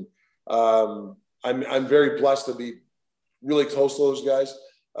vacations. And I'm very blessed to be really close to those guys.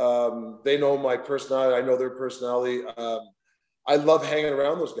 They know my personality. I know their personality. I love hanging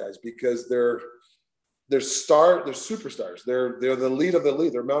around those guys because they're superstars. They're the lead of the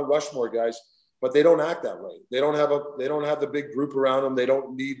league. They're Mount Rushmore guys, but they don't act that way. They don't have the big group around them. They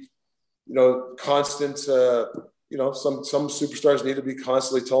don't need, constant, some superstars need to be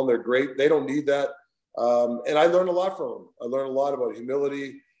constantly told they're great. They don't need that. And I learned a lot from them. I learned a lot about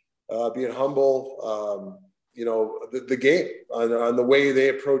humility, being humble, the game, on the way they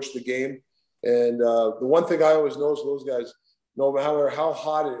approach the game. And the one thing I always know is those guys, no matter how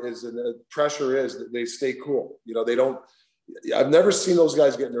hot it is and the pressure is, that they stay cool. I've never seen those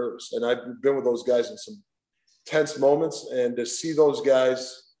guys get nervous. And I've been with those guys in some tense moments, and to see those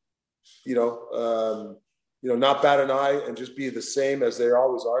guys, not bat an eye and just be the same as they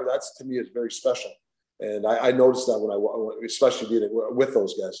always are. That's, to me, is very special. And I noticed that when I especially being with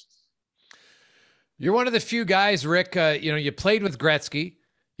those guys. You're one of the few guys, Rick, you played with Gretzky,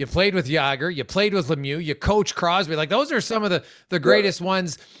 you played with Jagr, you played with Lemieux, you coach Crosby. Like, those are some of the greatest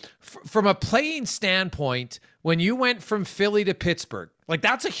ones. From a playing standpoint, when you went from Philly to Pittsburgh, like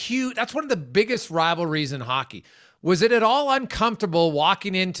that's one of the biggest rivalries in hockey. Was it at all uncomfortable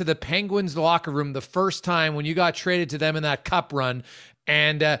walking into the Penguins locker room the first time when you got traded to them in that cup run?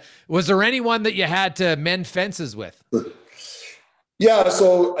 And was there anyone that you had to mend fences with? Yeah,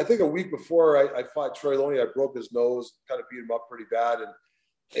 so I think a week before I fought Troy Loney, I broke his nose, kind of beat him up pretty bad.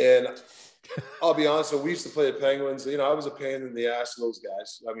 And I'll be honest, we used to play the Penguins. I was a pain in the ass to those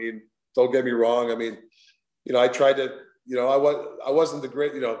guys. I mean, don't get me wrong. I mean, I tried to, I wasn't the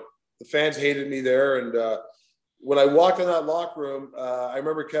great, the fans hated me there. And when I walked in that locker room, I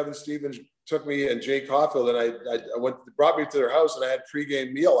remember Kevin Stevens took me and Jay Caulfield, and brought me to their house, and I had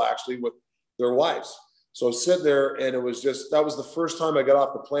pregame meal actually with their wives. So I was sitting there, and that was the first time I got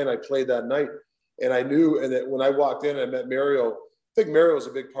off the plane. I played that night, and I knew, and that when I walked in, I met Mario. I think Mario was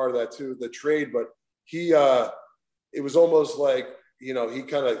a big part of that too, the trade, but it was almost like, he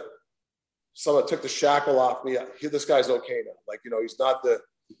kind of, someone took the shackle off me. This guy's okay now. Like, he's not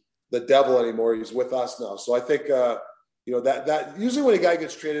the devil anymore. He's with us now. So I think, that usually when a guy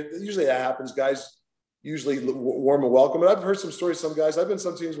gets traded, usually that happens. Guys usually warm and welcome. And I've heard some stories. Some guys, I've been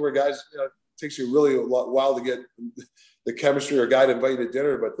some teams where guys, it takes you really a while to get the chemistry or a guy to invite you to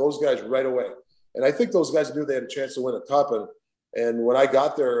dinner, but those guys right away. And I think those guys knew they had a chance to win a cup. And when I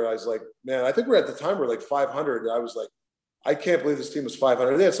got there, I was like, man, I think at the time we're like 500. And I was like, I can't believe this team was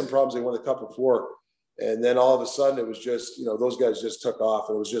 500. They had some problems. They won the cup before. And then all of a sudden it was just, those guys just took off,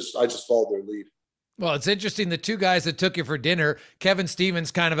 and I just followed their lead. Well, it's interesting. The two guys that took you for dinner, Kevin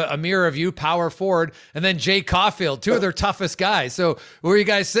Stevens, kind of a mirror of you, power forward, and then Jay Caulfield, two of their toughest guys. So were you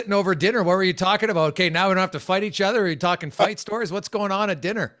guys sitting over dinner? What were you talking about? Okay, now we don't have to fight each other. Are you talking fight stories? What's going on at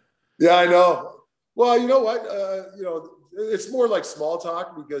dinner? Yeah, I know. Well, you know what? It's more like small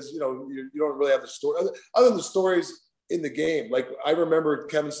talk because, you don't really have the story other than the stories in the game. Like, I remember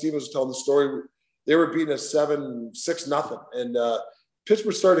Kevin Stevens was telling the story. They were beating us 6-0. And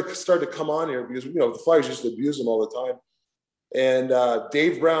Pittsburgh started to come on here because, the Flyers used to abuse them all the time. And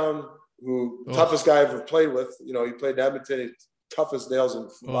Dave Brown, who toughest guy I've ever played with, he played in Edmonton, toughest nails, and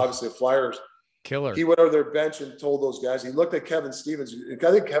obviously the Flyers. Killer. He went over their bench and told those guys, he looked at Kevin Stevens.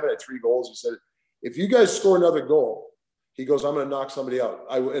 I think Kevin had 3 goals. He said, if you guys score another goal, he goes, I'm going to knock somebody out.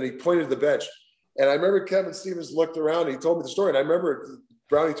 And he pointed to the bench. And I remember Kevin Stevens looked around. And he told me the story. And I remember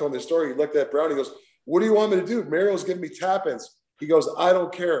Brownie told me the story. He looked at Brownie. He goes, what do you want me to do? Mario's giving me tap-ins. He goes, I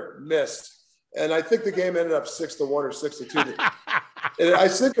don't care. Missed. And I think the game ended up 6-1 or 6-2. And I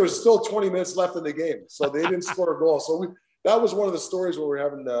think there was still 20 minutes left in the game. So they didn't score a goal. So that was one of the stories where we were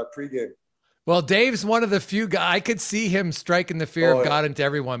having pregame. Well, Dave's one of the few guys. I could see him striking the fear of God into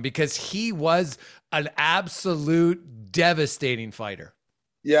everyone because he was an absolute devastating fighter.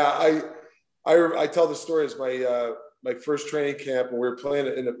 Yeah, I tell the story as my first training camp when we were playing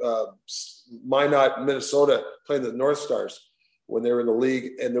in Minot, Minnesota, playing the North Stars when they were in the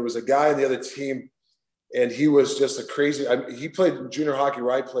league. And there was a guy on the other team, and he was just a crazy. He played junior hockey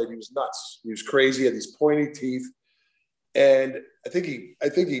where I played. He was nuts. He was crazy. He had these pointy teeth. And think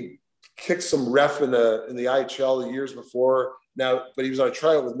he kicked some ref in the IHL the years before now, but he was on a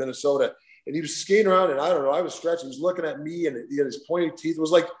tryout with Minnesota, and he was skating around, and I don't know, I was stretching. He was looking at me, and he had his pointed teeth. It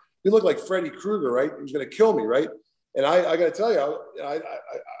was like, he looked like Freddy Krueger, right? He was going to kill me, right? And I got to tell you,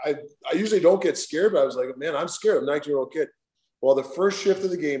 I usually don't get scared, but I was like, man, I'm scared. I'm a 19-year-old kid. Well, the first shift of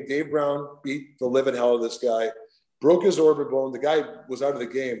the game, Dave Brown beat the living hell of this guy, broke his orbit bone. The guy was out of the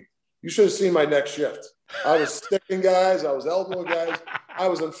game. You should have seen my next shift. I was sticking guys. I was elbowing guys. I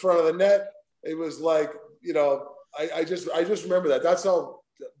was in front of the net. It was like, I just remember that. That's how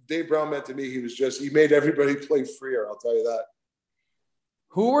Dave Brown meant to me. He made everybody play freer. I'll tell you that.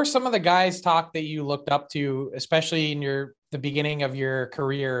 Who were some of the guys that you looked up to, especially in the beginning of your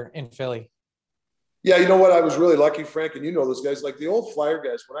career in Philly? Yeah, you know what? I was really lucky, Frank, and you know those guys. Like the old Flyer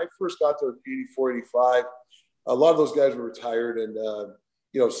guys, when I first got to 84, 85, a lot of those guys were retired, and a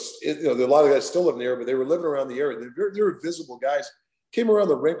lot of guys still live in the area, but they were living around the area. They were visible guys. Came around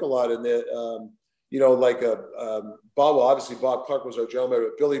the rink a lot, and Bob. Well, obviously Bob Clark was our gentleman,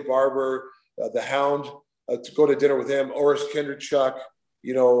 but Billy Barber, the Hound, to go to dinner with him, Oris Kinderchuk,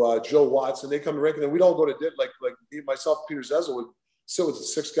 Joe Watson. They come to rink, and then we'd all go to dinner. Like myself, Peter Zezel would sit with the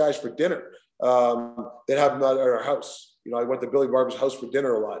 6 guys for dinner. They'd have them at our house. I went to Billy Barber's house for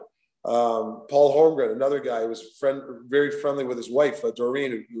dinner a lot. Paul Holmgren, another guy who was very friendly with his wife,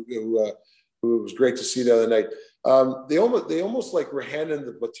 Doreen, who was great to see the other night. They almost like were handing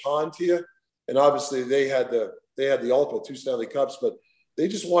the baton to you, and obviously they had the ultimate 2 Stanley Cups, but they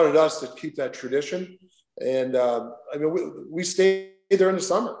just wanted us to keep that tradition. And we stayed there in the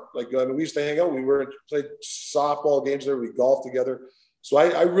summer. We used to hang out. We played softball games there. We golfed together. So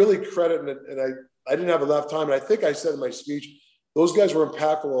I really credit, and I didn't have enough time. And I think I said in my speech, those guys were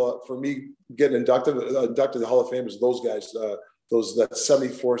impactful for me getting inducted to the Hall of Fame as those guys, that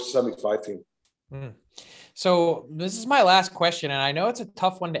 74, 75 team. Mm. So this is my last question, and I know it's a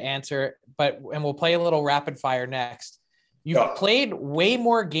tough one to answer, and we'll play a little rapid fire next. You've played way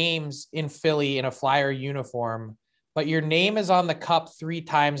more games in Philly in a Flyer uniform, but your name is on the cup 3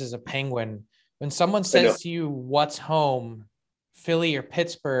 times as a Penguin. When someone says to you, what's home, Philly or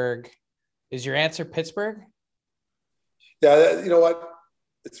Pittsburgh, is your answer Pittsburgh? Yeah, you know what?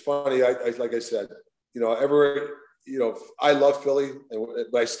 It's funny. Like I said, I love Philly,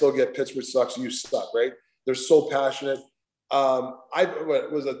 but I still get Pittsburgh sucks. You suck, right? They're so passionate.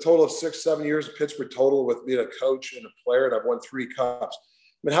 It was a total of 6-7 years of Pittsburgh total with being a coach and a player, and I've won 3 cups.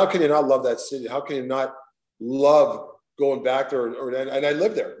 I mean, how can you not love that city? How can you not love going back there? And I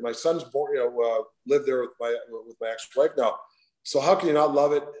live there. My son's born, lived there with my ex-wife now. So how can you not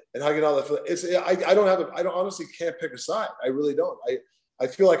love it? And how can you not love it? I honestly can't pick a side. I really don't. I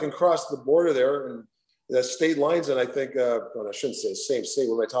feel I can cross the border there and the state lines, and I think, I shouldn't say the same state.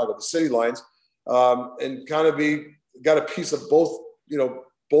 What am I talking about? The city lines, and kind of got a piece of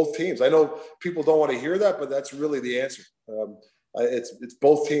both teams. I know people don't want to hear that, but that's really the answer. It's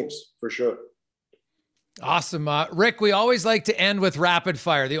both teams for sure. Awesome. Rick, we always like to end with rapid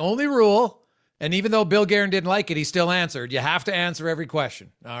fire. The only rule, and even though Bill Guerin didn't like it, he still answered. You have to answer every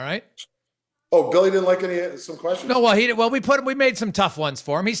question. All right. Oh, Billy didn't like some questions. No, well, we made some tough ones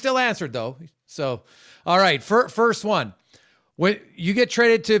for him. He still answered though. So, all right. First one. When you get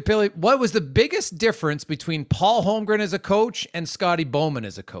traded to Philly, what was the biggest difference between Paul Holmgren as a coach and Scotty Bowman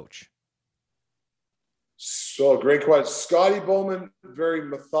as a coach? So great question. Scotty Bowman, very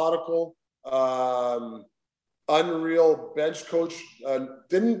methodical, unreal bench coach.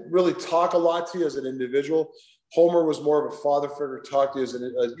 Didn't really talk a lot to you as an individual. Homer was more of a father figure, talked to you as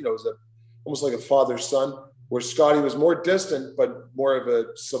almost like a father-son, where Scotty was more distant, but more of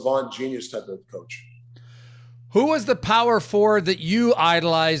a savant genius type of coach. Who was the power forward that you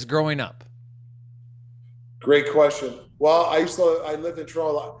idolized growing up? Great question. Well, I lived in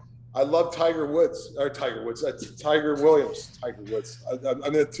Toronto. I love Tiger Williams. Tiger Williams.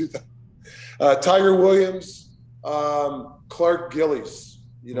 I'm in 2000. Tiger Williams, Clark Gillies,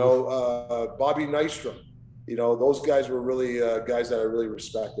 Bobby Nystrom. Those guys were really guys that I really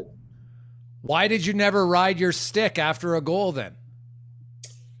respected. Why did you never ride your stick after a goal then?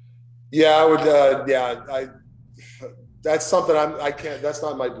 Yeah, I would. That's something I can't. That's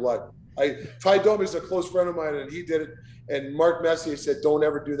not my blood. Ty Domi is a close friend of mine, and he did it. And Mark Messier said, "Don't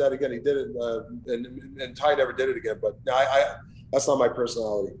ever do that again." He did it, and Ty never did it again. But no, that's not my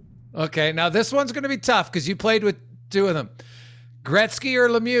personality. Okay, now this one's going to be tough because you played with 2 of them, Gretzky or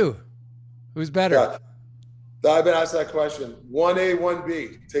Lemieux. Who's better? Yeah. I've been asked that question. 1A,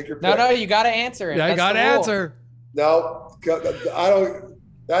 1B. Take your pick. No, you got to answer it. Yeah, I got to answer. No, I don't.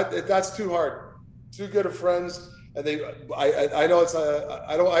 That's too hard. Too good of friends, and I know it's.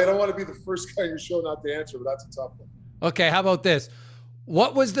 I don't want to be the first guy on your show not to answer, but that's a tough one. Okay, how about this?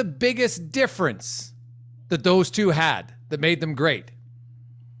 What was the biggest difference that those two had that made them great?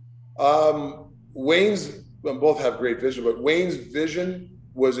 Wayne's, both have great vision, but Wayne's vision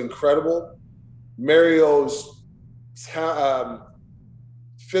was incredible. Mario's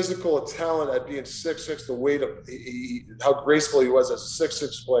physical talent at being 6'6", the weight of how graceful he was as a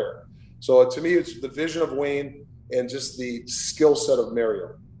 6'6" player. So to me, it's the vision of Wayne and just the skill set of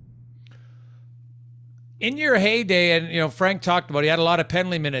Mario. In your heyday, and Frank talked about, he had a lot of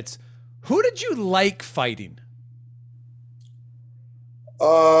penalty minutes. Who did you like fighting?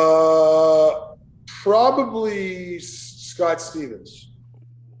 Probably Scott Stevens.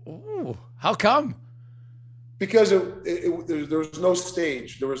 Ooh, how come? Because there was no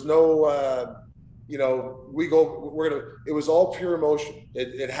stage. There was no, it was all pure emotion.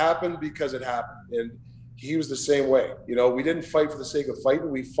 It happened because it happened. And he was the same way. We didn't fight for the sake of fighting.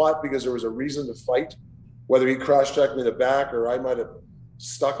 We fought because there was a reason to fight, whether he cross-checked me in the back or I might have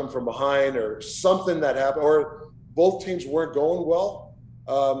stuck him from behind or something that happened, or both teams weren't going well.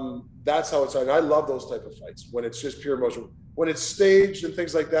 That's how it's done. I love those type of fights when it's just pure emotion. When it's staged and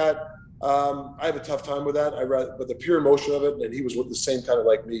things like that, I have a tough time with that. But the pure emotion of it, and he was with the same kind of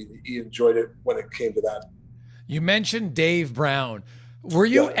like me. He enjoyed it when it came to that. You mentioned Dave Brown. Were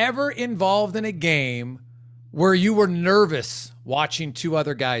you ever involved in a game where you were nervous watching two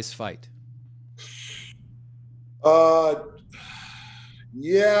other guys fight?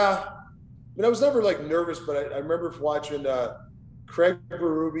 Yeah. I was never like nervous, but I remember watching Craig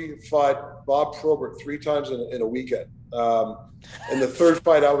Berube fought Bob Probert 3 times in a weekend. And the third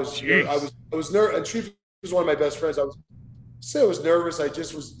fight, I was nervous. And Chief was one of my best friends. I was nervous. I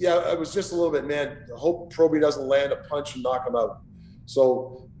was just a little bit, man, I hope Proby doesn't land a punch and knock him out.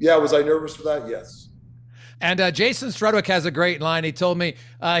 So yeah, was I nervous for that? Yes. And Jason Strudwick has a great line. He told me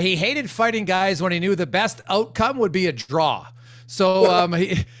he hated fighting guys when he knew the best outcome would be a draw. So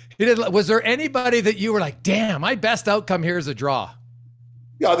he did. Was there anybody that you were like, damn, my best outcome here is a draw?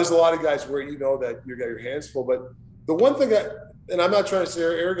 Yeah, there's a lot of guys where that you got your hands full. But the one thing and I'm not trying to say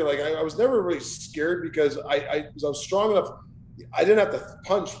arrogant, like I was never really scared because I was strong enough. I didn't have to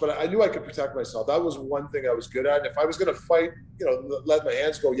punch, but I knew I could protect myself. That was one thing I was good at. And if I was going to fight, let my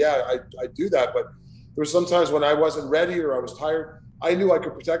hands go, yeah, I do that. But there were some times when I wasn't ready or I was tired. I knew I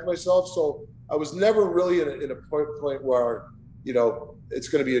could protect myself. So I was never really in a point where, it's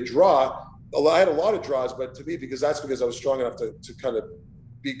going to be a draw. I had a lot of draws, but to me, because I was strong enough to kind of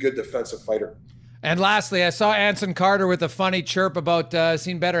be a good defensive fighter. And lastly, I saw Anson Carter with a funny chirp about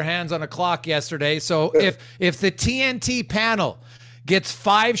seeing better hands on a clock yesterday. So if the TNT panel gets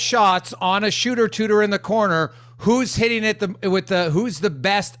 5 shots on a shooter-tooter in the corner, who's hitting it who's the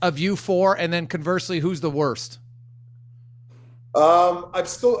best of you 4? And then conversely, who's the worst? I'd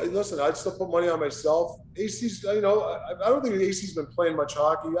still put money on myself. AC's, I don't think AC's been playing much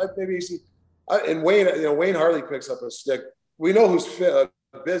hockey. Maybe AC, and Wayne, Wayne hardly picks up a stick. We know who's fit.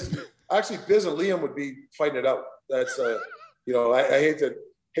 Biz, actually, Biz and Liam would be fighting it out. That's, I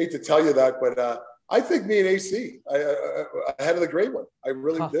hate to tell you that, but I think me and AC ahead of the great one. I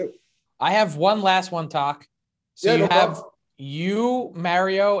really do. I have one last one, Talk. So you have you,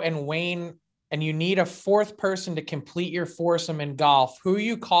 Mario, and Wayne, and you need a 4th person to complete your foursome in golf. Who are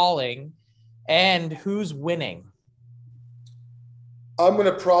you calling, and who's winning? I'm going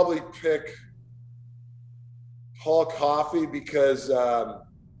to probably pick Paul Coffey because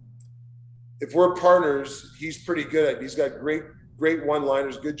if we're partners, he's pretty good at it. He's got great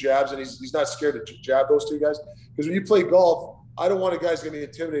one-liners, good jabs, and he's not scared to jab those two guys. Because when you play golf, I don't want a guy's going to be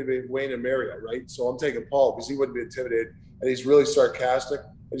intimidated by Wayne and Mario, right? So I'm taking Paul because he wouldn't be intimidated, and he's really sarcastic.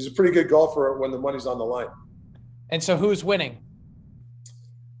 And he's a pretty good golfer when the money's on the line. And so who's winning?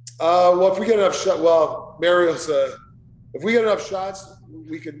 Well, if we get enough shots, Mario's. If we get enough shots,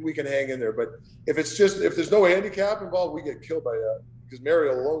 we can hang in there. But if there's no handicap involved, we get killed by that because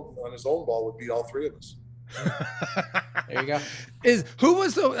Mario alone on his own ball would beat all 3 of us. There you go.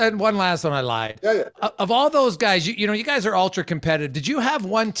 And one last one, I lied. Yeah. Of all those guys, you guys are ultra competitive. Did you have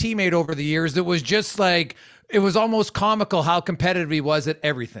one teammate over the years that was just like, it was almost comical how competitive he was at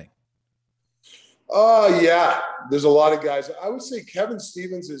everything? Yeah. There's a lot of guys. I would say Kevin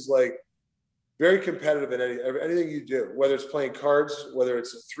Stevens is like very competitive in anything you do, whether it's playing cards, whether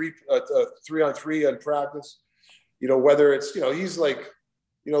it's a 3-on-3 on practice, whether it's, he's like,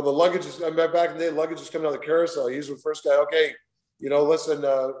 the luggage is, back in the day, luggage is coming out of the carousel. He's the first guy. Okay. Listen,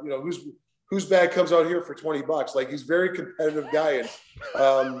 whose bag comes out here for $20? Like, he's a very competitive guy.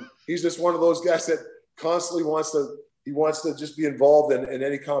 And he's just one of those guys that constantly wants to just be involved in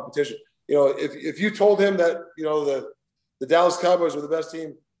any competition. If you told him that, the Dallas Cowboys were the best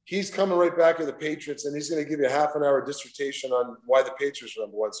team, he's coming right back to the Patriots, and he's going to give you a half an hour dissertation on why the Patriots are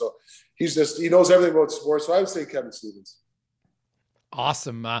number one. So he knows everything about sports. So I would say Kevin Stevens.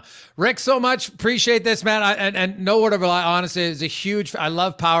 Awesome. Rick, so much. Appreciate this, man. And no word of a lie, honestly, it's a huge, I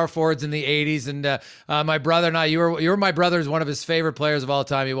love power forwards in the 80s. And my brother and I, you were my brother's one of his favorite players of all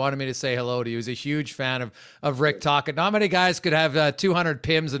time. He wanted me to say hello to you. He's a huge fan of Rick Tocchet. Not many guys could have 200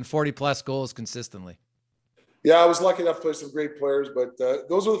 PIMs and 40 plus goals consistently. Yeah, I was lucky enough to play some great players, but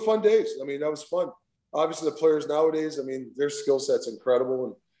those were the fun days. I mean, that was fun. Obviously, the players nowadays, I mean, their skill set's incredible.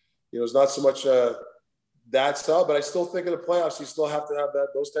 And, it's not so much that style, but I still think in the playoffs, you still have to have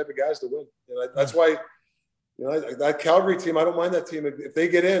those type of guys to win. And that's why, that Calgary team, I don't mind that team. If they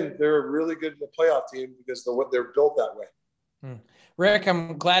get in, they're a really good playoff team because they're built that way. Rick,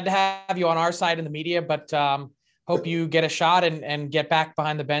 I'm glad to have you on our side in the media, but hope you get a shot and get back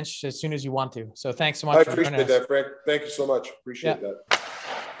behind the bench as soon as you want to. So thanks so much. I appreciate that, Frank. Thank you so much. Appreciate that.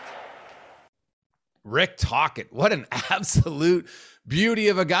 Rick Tocchet, what an absolute beauty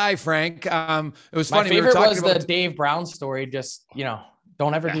of a guy, Frank. It was funny. My favorite was the Dave Brown story. Just,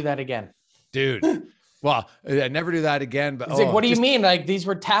 don't ever do that again. Dude. Well, I never do that again. But what do you mean? Like, these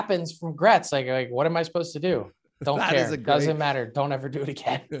were tap-ins from Gretz. Like, what am I supposed to do? Don't care. Doesn't matter. Don't ever do it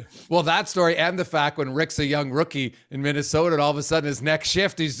again. Well, that story and the fact when Rick's a young rookie in Minnesota and all of a sudden his next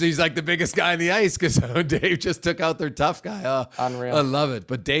shift, he's like the biggest guy on the ice because Dave just took out their tough guy. Unreal. I love it.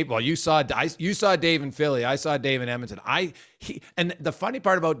 But Dave, you saw Dave in Philly. I saw Dave in Edmonton. And the funny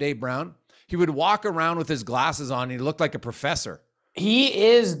part about Dave Brown, he would walk around with his glasses on and he looked like a professor. He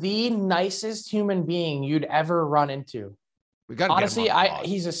is the nicest human being you'd ever run into. Honestly,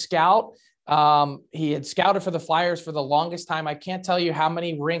 he's a scout. He had scouted for the Flyers for the longest time. I can't tell you how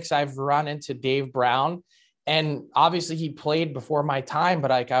many rinks I've run into Dave Brown. And obviously he played before my time,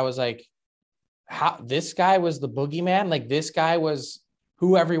 but I was like, this guy was the boogeyman. Like, this guy was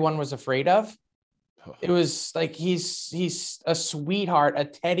who everyone was afraid of. It was like, he's a sweetheart, a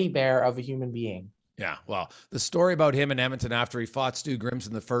teddy bear of a human being. Yeah, well, the story about him in Edmonton after he fought Stu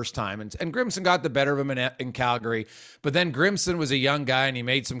Grimson the first time, and Grimson got the better of him in Calgary, but then Grimson was a young guy, and he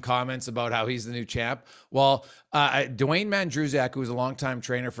made some comments about how he's the new champ. Well, Dwayne Mandrusiak, who was a longtime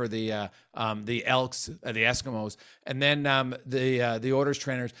trainer for the Elks, the Eskimos, and then the Oilers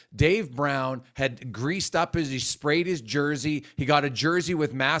trainers, Dave Brown had greased up he sprayed his jersey. He got a jersey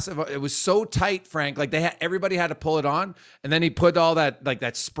with massive. It was so tight, Frank. Like everybody had to pull it on, and then he put all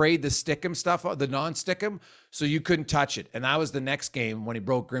that sprayed the stickum stuff, the non-stickum, so you couldn't touch it. And that was the next game when he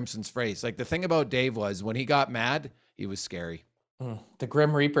broke Grimson's face. Like, the thing about Dave was when he got mad, he was scary. The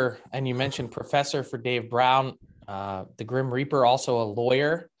Grim Reaper, and you mentioned professor for Dave Brown. The Grim Reaper, also a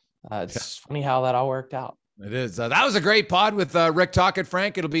lawyer. It's funny how that all worked out. It is. That was a great pod with Rick Tocchet,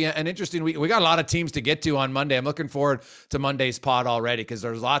 Frank. It'll be an interesting week. We got a lot of teams to get to on Monday. I'm looking forward to Monday's pod already because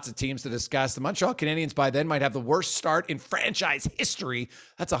there's lots of teams to discuss. The Montreal Canadiens by then might have the worst start in franchise history.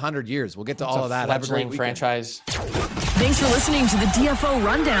 That's 100 years. We'll get to all of that. Have a great franchise. Thanks for listening to the DFO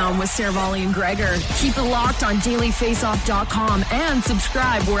Rundown with Saravalli and Gregor. Keep it locked on dailyfaceoff.com and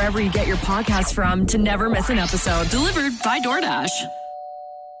subscribe wherever you get your podcasts from to never miss an episode. Delivered by DoorDash.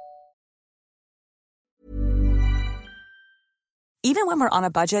 Even when we're on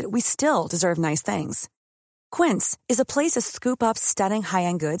a budget, we still deserve nice things. Quince is a place to scoop up stunning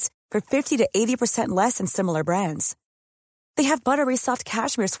high-end goods for 50 to 80% less than similar brands. They have buttery soft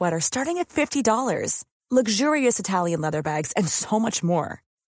cashmere sweaters starting at $50, luxurious Italian leather bags, and so much more.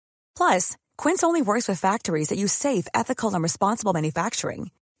 Plus, Quince only works with factories that use safe, ethical, and responsible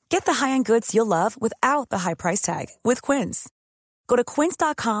manufacturing. Get the high-end goods you'll love without the high price tag with Quince. Go to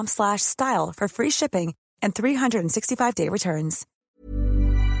quince.com/style for free shipping and 365-day returns.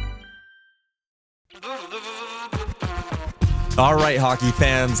 All right, hockey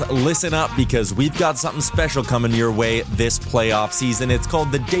fans, listen up because we've got something special coming your way this playoff season. It's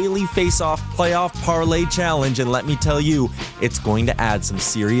called the Daily Faceoff Playoff Parlay Challenge, and let me tell you, it's going to add some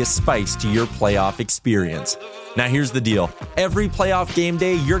serious spice to your playoff experience. Now, here's the deal. Every playoff game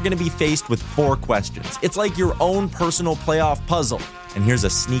day, you're going to be faced with 4 questions. It's like your own personal playoff puzzle. And here's a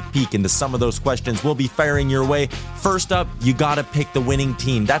sneak peek into some of those questions we'll be firing your way. First up, you got to pick the winning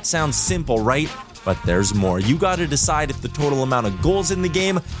team. That sounds simple, right? But there's more. You got to decide if the total amount of goals in the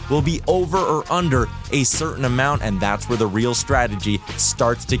game will be over or under a certain amount, and that's where the real strategy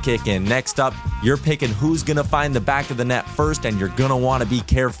starts to kick in. Next up, you're picking who's going to find the back of the net first, and you're going to want to be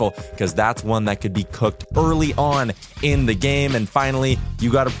careful because that's one that could be cooked early on in the game. And finally,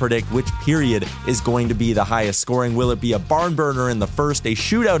 you got to predict which period is going to be the highest scoring. Will it be a barn burner in the first, a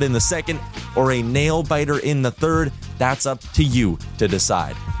shootout in the second, or a nail biter in the third? That's up to you to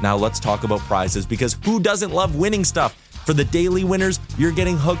decide. Now let's talk about prizes because who doesn't love winning stuff? For the daily winners, you're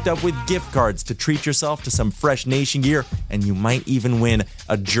getting hooked up with gift cards to treat yourself to some fresh Nation gear, and you might even win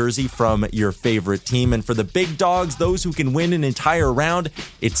a jersey from your favorite team. And for the big dogs, those who can win an entire round,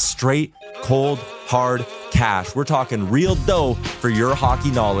 it's straight, cold, hard cash. We're talking real dough for your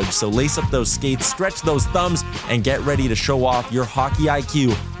hockey knowledge. So lace up those skates, stretch those thumbs, and get ready to show off your hockey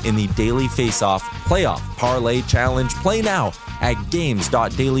IQ in the Daily Faceoff Playoff Parlay Challenge. Play now at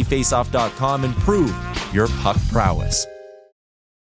games.dailyfaceoff.com and prove your puck prowess.